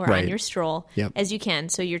vacation or on your stroll as you can.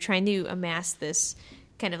 So you're trying to amass this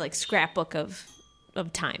kind of like scrapbook of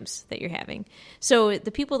times that you're having. So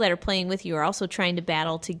the people that are playing with you are also trying to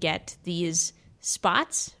battle to get these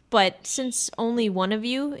spots. But since only one of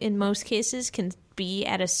you, in most cases, can be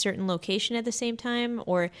at a certain location at the same time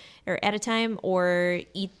or at a time or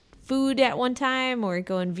eat food at one time or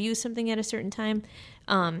go and view something at a certain time,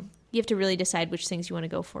 you have to really decide which things you want to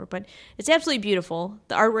go for. But it's absolutely beautiful.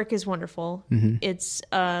 The artwork is wonderful. Mm-hmm. It's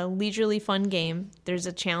a leisurely, fun game. There's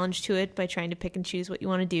a challenge to it by trying to pick and choose what you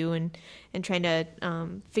want to do and trying to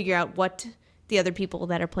figure out what the other people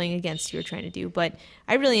that are playing against you are trying to do. But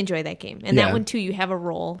I really enjoy that game. And that one, too, you have a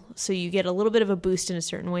role. So you get a little bit of a boost in a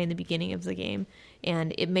certain way in the beginning of the game.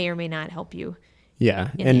 And it may or may not help you.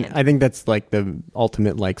 Yeah, and I think that's like the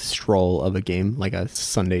ultimate like stroll of a game, like a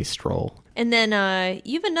Sunday stroll. And then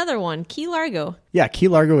you have another one, Key Largo. Yeah, Key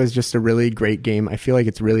Largo is just a really great game. I feel like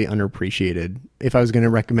it's really underappreciated. If I was going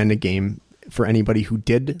to recommend a game for anybody who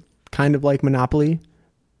did kind of like Monopoly,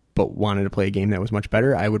 but wanted to play a game that was much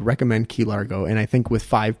better, I would recommend Key Largo. And I think with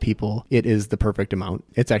 5 people, it is the perfect amount.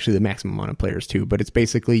 It's actually the maximum amount of players too, but it's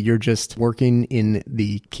basically you're just working in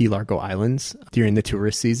the Key Largo Islands during the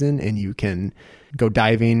tourist season, and you can go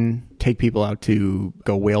diving, take people out to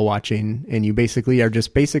go whale watching, and you basically are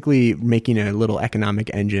just making a little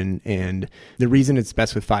economic engine. And the reason it's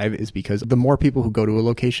best with 5 is because the more people who go to a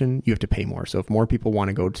location, you have to pay more. So if more people want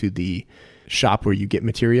to go to the shop where you get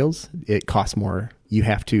materials, it costs more. You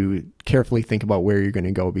have to carefully think about where you're going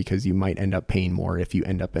to go because you might end up paying more if you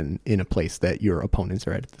end up in a place that your opponents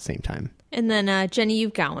are at the same time. And then, Jenny,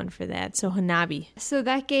 you've got one for that. So Hanabi. So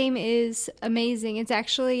that game is amazing. It's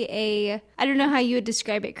actually I don't know how you would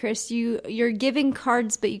describe it, Chris. You're given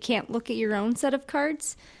cards, but you can't look at your own set of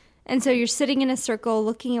cards. And so you're sitting in a circle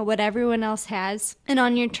looking at what everyone else has. And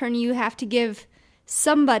on your turn, you have to give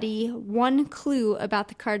somebody one clue about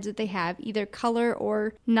the cards that they have, either color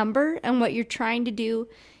or number. And what you're trying to do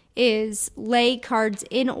is lay cards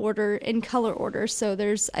in color order. So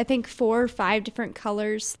there's, I think, 4 or 5 different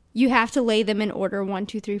colors. You have to lay them in order, 1,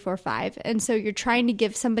 2, 3, 4, 5. And so you're trying to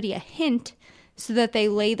give somebody a hint so that they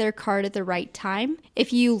lay their card at the right time.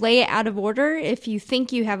 If you lay it out of order, if you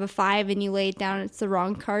think you have a 5 and you lay it down, it's the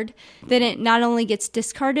wrong card, then it not only gets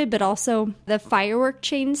discarded, but also the firework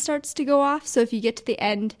chain starts to go off. So if you get to the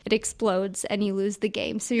end, it explodes and you lose the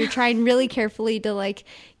game. So you're trying really carefully to like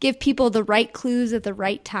give people the right clues at the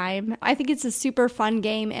right time. I think it's a super fun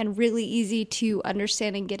game and really easy to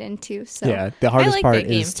understand and get into. So yeah, the hardest part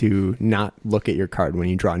is to not look at your card when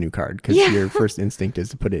you draw a new card because your first instinct is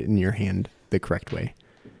to put it in your hand the correct way.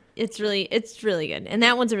 It's really good. And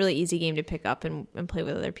that one's a really easy game to pick up and play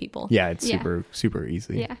with other people. Yeah, it's super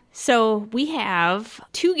easy. Yeah. So we have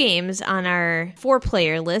 2 games on our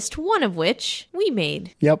 4-player list, one of which we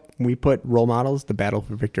made. Yep, we put Role Models, The Battle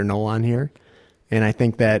for Victor Knoll on here. And I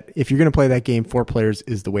think that if you're going to play that game, 4 players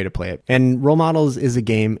is the way to play it. And Role Models is a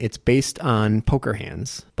game, it's based on poker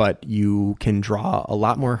hands, but you can draw a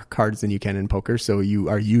lot more cards than you can in poker. So you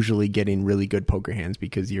are usually getting really good poker hands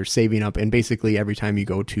because you're saving up. And basically every time you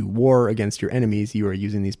go to war against your enemies, you are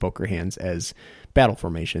using these poker hands as battle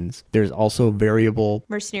formations. There's also variable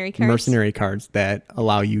mercenary cards that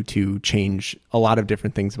allow you to change a lot of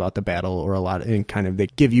different things about the battle or and kind of they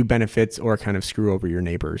give you benefits or kind of screw over your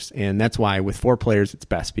neighbors. And that's why with 4 players it's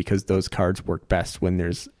best because those cards work best when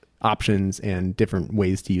there's options and different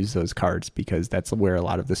ways to use those cards because that's where a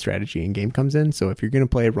lot of the strategy in game comes in. So if you're going to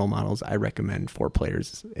play Role Models, I recommend 4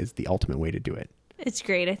 players is the ultimate way to do it. It's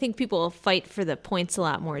great. I think people fight for the points a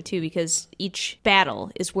lot more, too, because each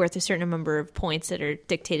battle is worth a certain number of points that are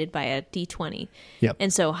dictated by a D20. Yep.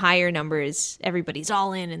 And so higher numbers, everybody's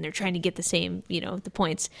all in and they're trying to get the same, the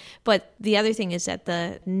points. But the other thing is that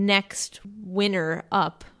the next winner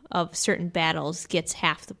up of certain battles gets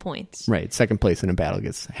half the points. Right. Second place in a battle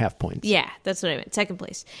gets half points. Yeah, that's what I meant. Second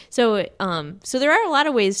place. So so there are a lot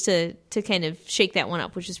of ways to kind of shake that one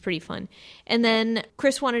up, which is pretty fun. And then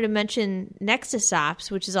Chris wanted to mention Nexus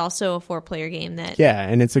Ops, which is also a 4-player game that... Yeah,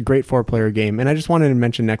 and it's a great 4-player game. And I just wanted to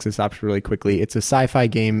mention Nexus Ops really quickly. It's a sci-fi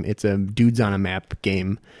game. It's a dudes on a map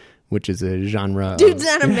game which is a genre. Dudes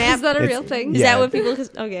on a Map. Is that a real thing? Is that what people...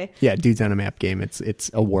 Okay. Yeah, Dudes on a Map game. It's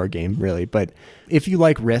a war game, really. But if you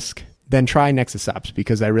like Risk, then try Nexus Ops,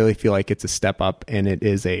 because I really feel like it's a step up, and it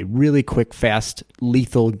is a really quick, fast,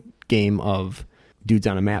 lethal game of dudes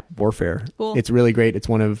on a map warfare. Cool. It's really great. It's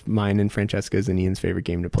one of mine and Francesca's and Ian's favorite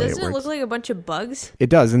game to play. Doesn't it look like a bunch of bugs?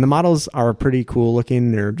 It does, and the models are pretty cool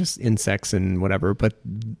looking. They're just insects and whatever, but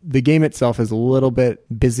the game itself is a little bit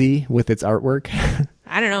busy with its artwork.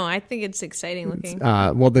 I don't know. I think it's exciting looking.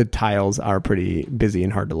 Well, the tiles are pretty busy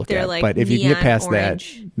and hard to look They're at, like but if you can get past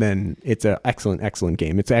orange. that, then it's an excellent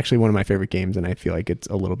game. It's actually one of my favorite games, and I feel like it's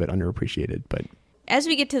a little bit underappreciated. But as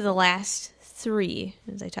we get to the last 3,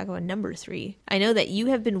 as I talk about number 3, I know that you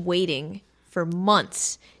have been waiting for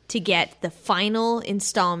months to get the final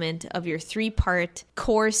installment of your 3-part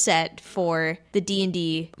core set for the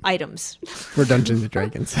D&D items. for Dungeons and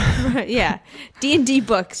Dragons. Yeah, D&D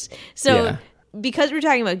books. So Yeah. because we're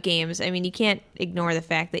talking about games, I mean, you can't ignore the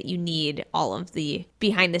fact that you need all of the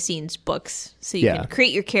behind-the-scenes books. So you can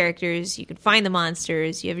create your characters, you can find the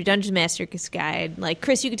monsters, you have your Dungeon Master's Guide. Like,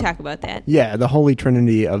 Chris, you could talk about that. Yeah, the holy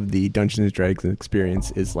trinity of the Dungeons and Dragons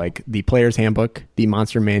experience is like the Player's Handbook, the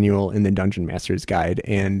Monster Manual, and the Dungeon Master's Guide.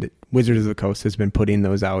 And Wizards of the Coast has been putting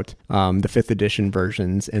those out, the 5th edition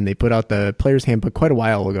versions, and they put out the Player's Handbook quite a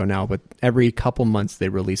while ago now, but every couple months they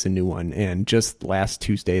release a new one. And just last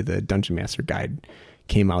Tuesday, the Dungeon Master Guide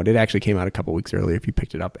came out. It actually came out a couple weeks earlier if you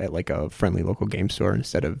picked it up at like a friendly local game store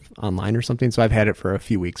instead of online or something. So I've had it for a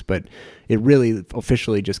few weeks, but it really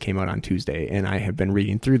officially just came out on Tuesday, and I have been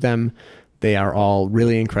reading through them. They are all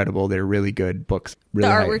really incredible. They're really good books. Really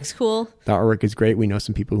The artwork's cool. The artwork is great. We know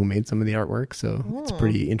some people who made some of the artwork, so it's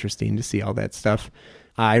pretty interesting to see all that stuff.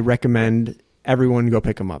 I recommend everyone go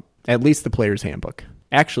pick them up. At least the Player's Handbook.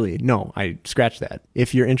 Actually, no, I scratched that.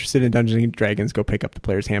 If you're interested in Dungeons & Dragons, go pick up the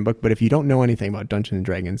Player's Handbook. But if you don't know anything about Dungeons &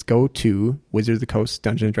 Dragons, go to Wizards of the Coast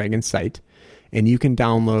Dungeons & Dragons site, and you can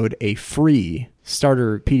download a free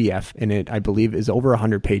starter PDF, and it, I believe, is over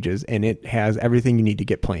 100 pages, and it has everything you need to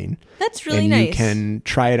get playing. That's really and nice. You can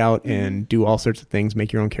try it out and do all sorts of things,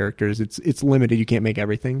 make your own characters. It's limited. You can't make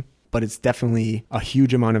everything, but it's definitely a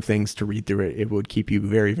huge amount of things to read through it. It would keep you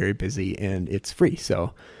very, very busy, and it's free,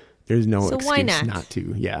 so there's no excuse why not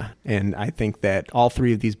to. Yeah, and I think that all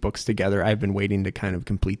 3 of these books together, I've been waiting to kind of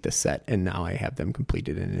complete the set, and now I have them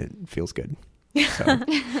completed, and it feels good. So.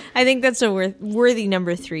 I think that's a worthy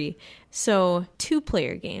number 3. So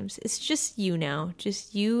 2-player games. It's just you now.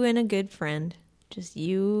 Just you and a good friend. Just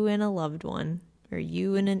you and a loved one. Or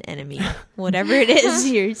you and an enemy. Whatever it is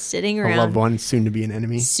you're sitting around. A loved one, soon to be an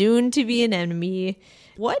enemy. Soon to be an enemy.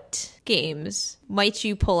 What games might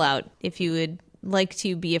you pull out if you would like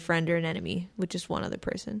to be a friend or an enemy with just one other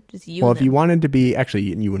person? Just you Well, and if you wanted to be... Actually,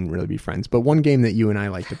 you wouldn't really be friends, but one game that you and I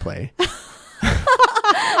like to play...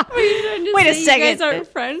 Wait a second. You guys aren't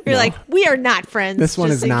friends? You're like, we are not friends. This one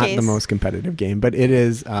just is in not case. the most competitive game, but it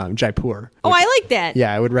is Jaipur. Oh, I like that.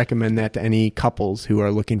 Yeah, I would recommend that to any couples who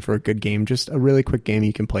are looking for a good game. Just a really quick game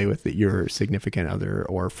you can play with your significant other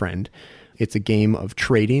or friend. It's a game of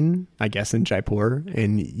trading, I guess, in Jaipur,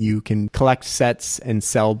 and you can collect sets and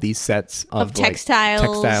sell these sets of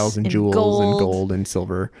textiles and and jewels gold. and gold and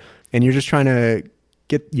silver. And you're just trying to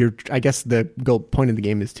get I guess the point of the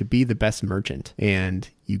game is to be the best merchant, and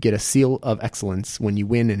you get a seal of excellence when you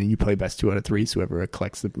win, and you play best 2 out of 3. So whoever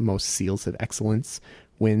collects the most seals of excellence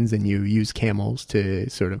wins, and you use camels to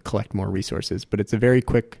sort of collect more resources. But it's a very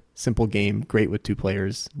quick, simple game, great with 2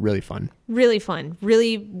 players, really fun. Really fun.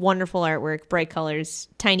 Really wonderful artwork, bright colors,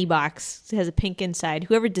 tiny box. It has a pink inside.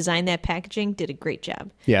 Whoever designed that packaging did a great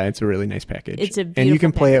job. Yeah, it's a really nice package. It's a and you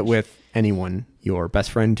can beautiful play it package. with anyone, your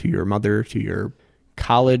best friend, to your mother, to your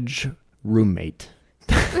college roommate.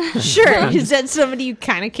 Sure. Is that somebody you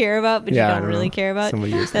kind of care about, but Yeah, you I don't don't really know. care about?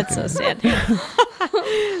 Somebody you're That's so thinking sad.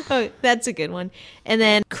 Oh, that's a good one. And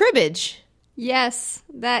then cribbage. Yes,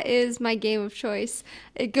 that is my game of choice.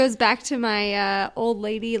 It goes back to my old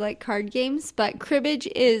lady like card games, but cribbage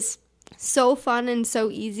is so fun and so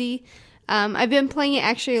easy. I've been playing it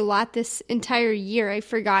actually a lot this entire year. I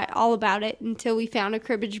forgot all about it until we found a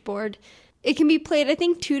cribbage board. It can be played, I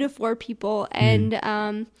think, 2 to 4 people,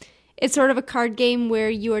 and it's sort of a card game where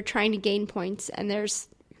you are trying to gain points, and there's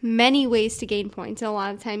many ways to gain points, and a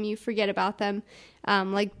lot of the time you forget about them,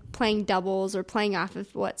 like playing doubles or playing off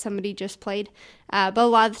of what somebody just played. But a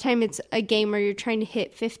lot of the time it's a game where you're trying to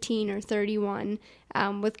hit 15 or 31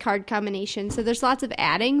 with card combinations. So there's lots of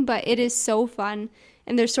adding, but it is so fun,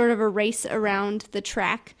 and there's sort of a race around the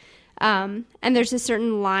track. And there's a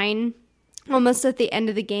certain line almost at the end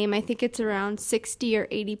of the game. I think it's around 60 or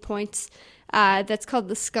 80 points that's called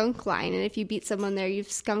the skunk line. And if you beat someone there,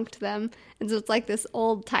 you've skunked them. And so it's like this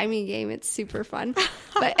old-timey game. It's super fun.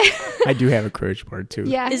 But I do have a cribbage board, too.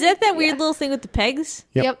 yeah. Is that weird little thing with the pegs?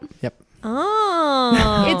 Yep.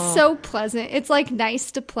 Oh. It's so pleasant. It's like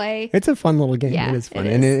nice to play. It's a fun little game. Yeah, it is fun.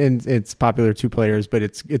 it And it's popular 2 players, but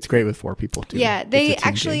it's great with 4 people, too. Yeah, It's they a team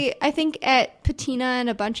actually, game. I think at Patina and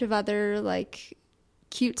a bunch of other like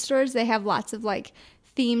cute stores, they have lots of like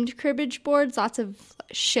themed cribbage boards, lots of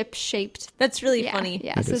ship-shaped. That's really funny.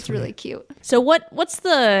 Yeah, That so is it's funny. really cute. So what's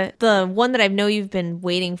the one that I know you've been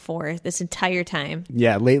waiting for this entire time?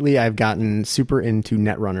 Yeah, lately I've gotten super into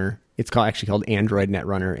Netrunner. It's actually called Android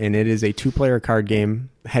Netrunner, and it is a 2-player card game,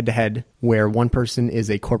 head-to-head, where one person is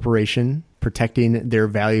a corporation protecting their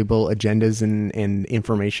valuable agendas and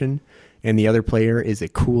information, and the other player is a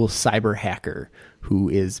cool cyber hacker who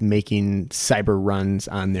is making cyber runs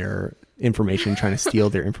on their information, trying to steal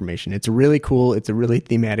their information. It's really cool. It's a really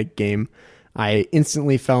thematic game. I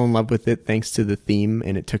instantly fell in love with it thanks to the theme,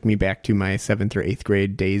 and it took me back to my 7th or 8th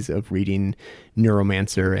grade days of reading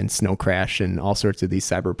Neuromancer and Snow Crash and all sorts of these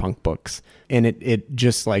cyberpunk books. And it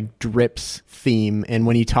just like drips theme. And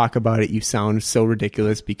when you talk about it, you sound so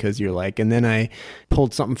ridiculous because you're like, and then I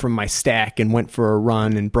pulled something from my stack and went for a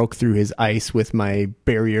run and broke through his ice with my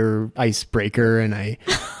barrier icebreaker, and I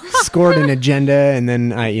scored an agenda, and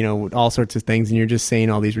then all sorts of things, and you're just saying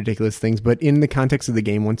all these ridiculous things. But in the context of the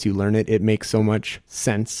game, once you learn it, it makes so much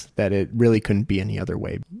sense that it really couldn't be any other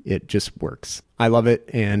way. It just works. I love it,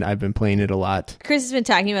 and I've been playing it a lot. Chris has been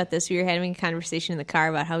talking about this. We were having a conversation in the car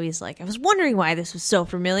about how he's like, I was wondering why this was so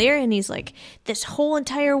familiar, and he's like, this whole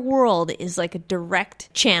entire world is like a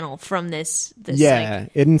direct channel from this Yeah,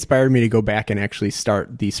 it inspired me to go back and actually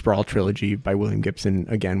start the Sprawl trilogy by William Gibson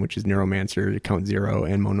again, which is Neuromancer, Count Zero,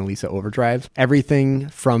 and Mona Lisa Overdrive. Everything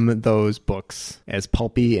from those books, as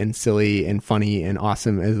pulpy and silly and funny and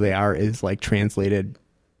awesome as they are, is like translated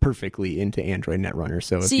perfectly into Android Netrunner.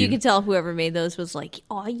 So you could tell whoever made those was like,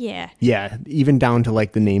 oh yeah. Yeah, even down to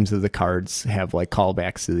like the names of the cards have like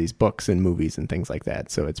callbacks to these books and movies and things like that.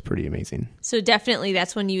 So it's pretty amazing. So definitely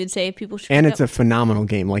that's when you would say people should And pick it's up. a phenomenal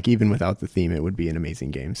game. Like even without the theme, it would be an amazing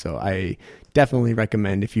game. So I definitely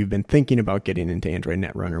recommend if you've been thinking about getting into Android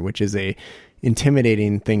Netrunner, which is a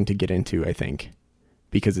intimidating thing to get into, I think,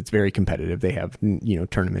 because it's very competitive. They have,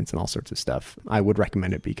 tournaments and all sorts of stuff. I would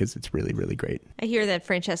recommend it because it's really, really great. I hear that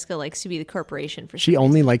Francesca likes to be the corporation for She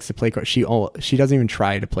only likes to play, she doesn't even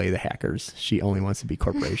try to play the hackers. She only wants to be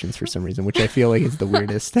corporations for some reason, which I feel like is the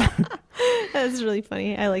weirdest. That's really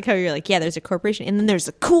funny. I like how you're like, yeah, there's a corporation, and then there's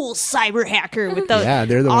a cool cyber hacker with those. Yeah,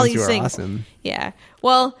 they're the all ones these who are things. awesome. Yeah.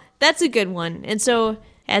 Well, that's a good one. And so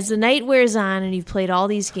as the night wears on and you've played all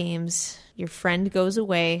these games, your friend goes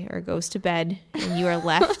away or goes to bed, and you are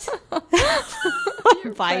left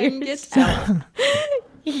by yourself.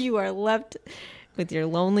 You are left with your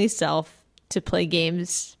lonely self to play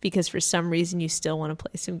games because for some reason you still want to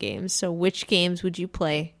play some games. So which games would you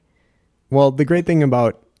play? Well, the great thing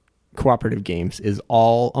about cooperative games is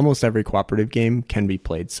almost every cooperative game can be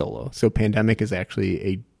played solo. So Pandemic is actually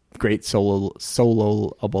a great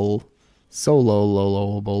soloable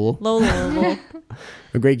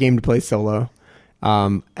a great game to play solo.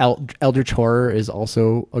 Eldritch Horror is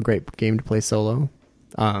also a great game to play solo.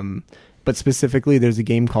 But specifically, there's a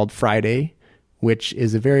game called Friday, which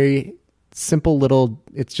is a very simple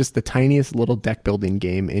it's just the tiniest little deck building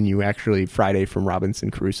game, and you actually Friday from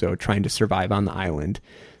Robinson Crusoe trying to survive on the island.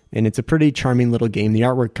 And it's a pretty charming little game. The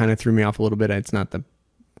artwork kind of threw me off a little bit. It's not the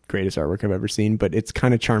greatest artwork I've ever seen, but it's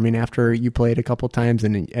kind of charming after you play it a couple times.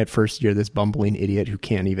 And at first you're this bumbling idiot who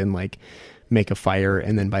can't even like make a fire,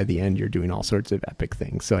 and then by the end you're doing all sorts of epic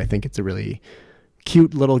things. So I think it's a really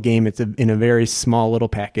cute little game. It's in a very small little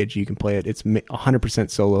package. You can play it. It's 100%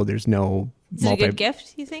 solo. There's no Is it a good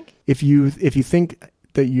gift, you think? If you think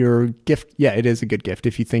that your gift, yeah, it is a good gift.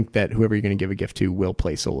 If you think that whoever you're going to give a gift to will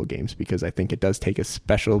play solo games, because I think it does take a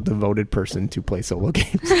special devoted person to play solo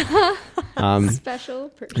games. Special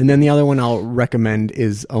person. And then the other one I'll recommend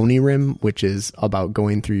is Onirim, which is about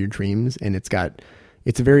going through your dreams, and it's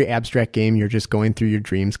a very abstract game. You're just going through your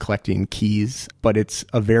dreams, collecting keys, but it's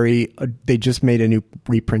they just made a new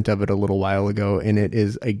reprint of it a little while ago, and it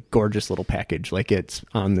is a gorgeous little package. Like it's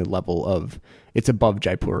on the level of, it's above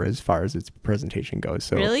Jaipur as far as its presentation goes.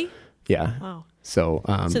 So Really? Yeah. Wow. So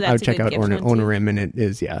So I that's would a check good out gift one, too. Onirim, and it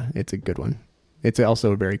is, it's a good one. It's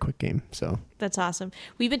also a very quick game. So That's awesome.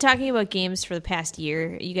 We've been talking about games for the past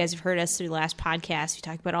year. You guys have heard us through the last podcast. We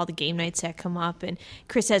talked about all the game nights that come up, and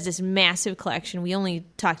Chris has this massive collection. We only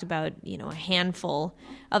talked about, a handful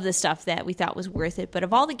of the stuff that we thought was worth it. But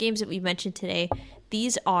of all the games that we mentioned today,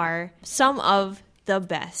 these are some of the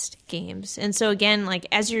best games. And so again, like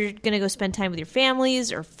as you're going to go spend time with your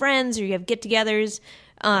families or friends, or you have get-togethers,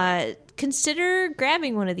 consider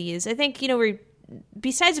grabbing one of these. I think, we're,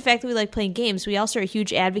 besides the fact that we like playing games, we also are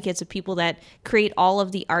huge advocates of people that create all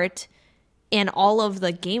of the art and all of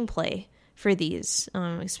the gameplay for these,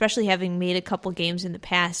 especially having made a couple games in the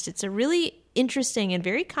past. It's a really interesting and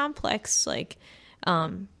very complex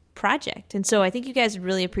project. And so I think you guys would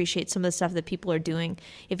really appreciate some of the stuff that people are doing.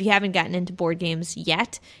 If you haven't gotten into board games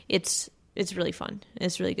yet, it's really fun.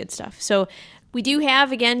 It's really good stuff. So we do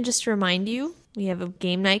have, again, just to remind you, we have a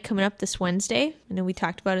game night coming up this Wednesday. I know we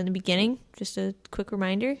talked about it in the beginning. Just a quick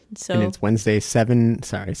reminder. And it's Wednesday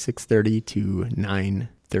 6:30 to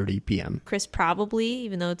 9:30 p.m. Chris probably,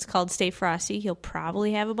 even though it's called Stay Frosty, he'll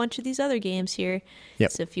probably have a bunch of these other games here.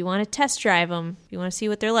 Yep. So if you want to test drive them, if you want to see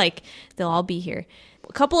what they're like, they'll all be here.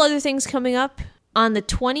 A couple other things coming up. On the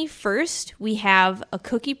 21st, we have a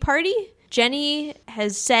cookie party. Jenny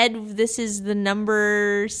has said this is the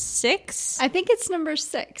number 6. I think it's number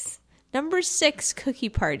 6. Number 6 cookie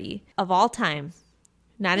party of all time.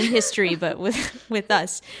 Not in history, but with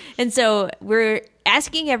us. And so we're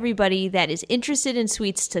asking everybody that is interested in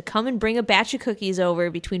sweets to come and bring a batch of cookies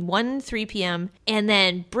over between 1 and 3 p.m. and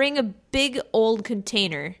then bring a big old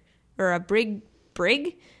container, or a big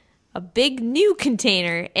new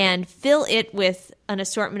container, and fill it with an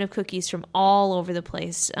assortment of cookies from all over the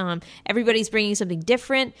place. Everybody's bringing something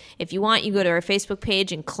different. If you want, you go to our Facebook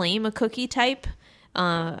page and claim a cookie type.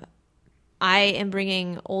 I am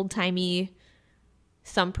bringing old-timey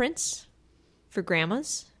thumbprints for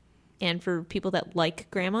grandmas and for people that like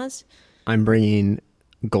grandmas. I'm bringing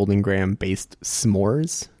Golden Graham-based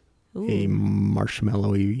s'mores, Ooh. a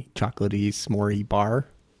marshmallowy, chocolatey, s'morey bar.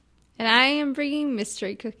 And I am bringing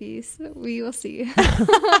mystery cookies. We will see.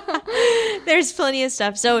 There's plenty of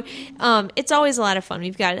stuff. So it's always a lot of fun.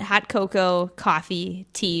 We've got hot cocoa, coffee,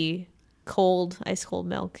 tea, ice cold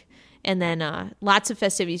milk, and then lots of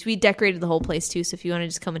festivities. We decorated the whole place too, so if you want to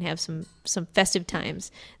just come and have some festive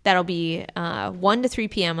times, that'll be 1 to 3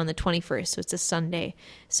 p.m. on the 21st, so it's a Sunday.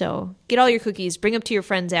 So get all your cookies, bring them to your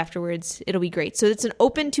friends afterwards. It'll be great. So it's an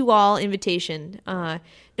open to all invitation. No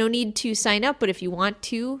need to sign up, but if you want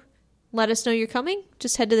to let us know you're coming,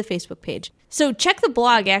 just head to the Facebook page. So check the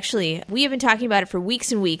blog, actually. We have been talking about it for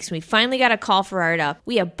weeks and weeks. We finally got a call for art up.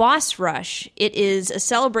 We have Boss Rush. It is a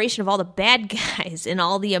celebration of all the bad guys and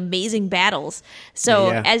all the amazing battles. So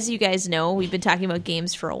As you guys know, we've been talking about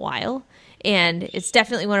games for a while, and it's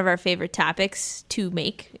definitely one of our favorite topics to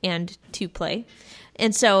make and to play.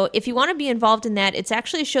 And so if you want to be involved in that, it's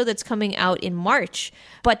actually a show that's coming out in March.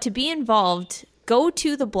 But to be involved, go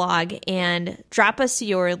to the blog and drop us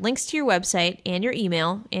your links to your website and your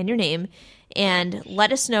email and your name, and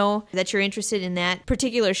let us know that you're interested in that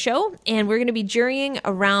particular show. And we're going to be jurying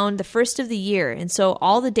around the first of the year. And so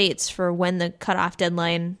all the dates for when the cutoff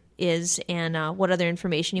deadline is and what other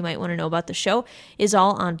information you might want to know about the show is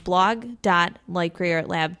all on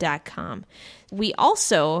blog.lightgrayartlab.com. We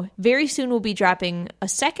also very soon will be dropping a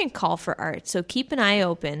second call for art, so keep an eye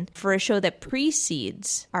open for a show that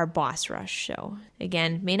precedes our Boss Rush show.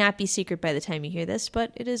 Again, may not be secret by the time you hear this,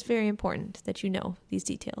 but it is very important that you know these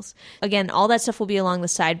details. Again, all that stuff will be along the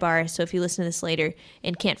sidebar, so if you listen to this later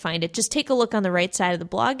and can't find it, just take a look on the right side of the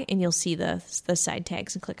blog and you'll see the side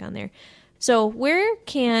tags and click on there. So where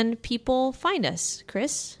can people find us,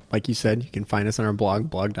 Chris? Like you said, you can find us on our blog,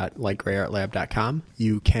 blog.lightgrayartlab.com.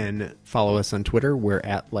 You can follow us on Twitter. We're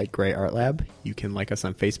at lightgrayartlab. You can like us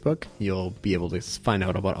on Facebook. You'll be able to find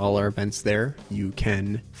out about all our events there. You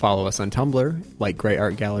can follow us on Tumblr,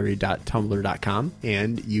 lightgrayartgallery.tumblr.com.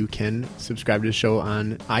 And you can subscribe to the show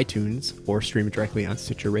on iTunes or stream it directly on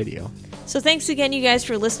Stitcher Radio. So thanks again, you guys,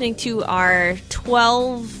 for listening to our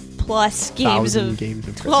 12+ games of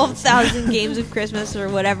 12,000 games of Christmas or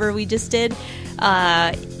whatever we just did.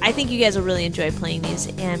 I think you guys will really enjoy playing these,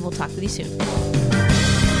 and we'll talk with you soon.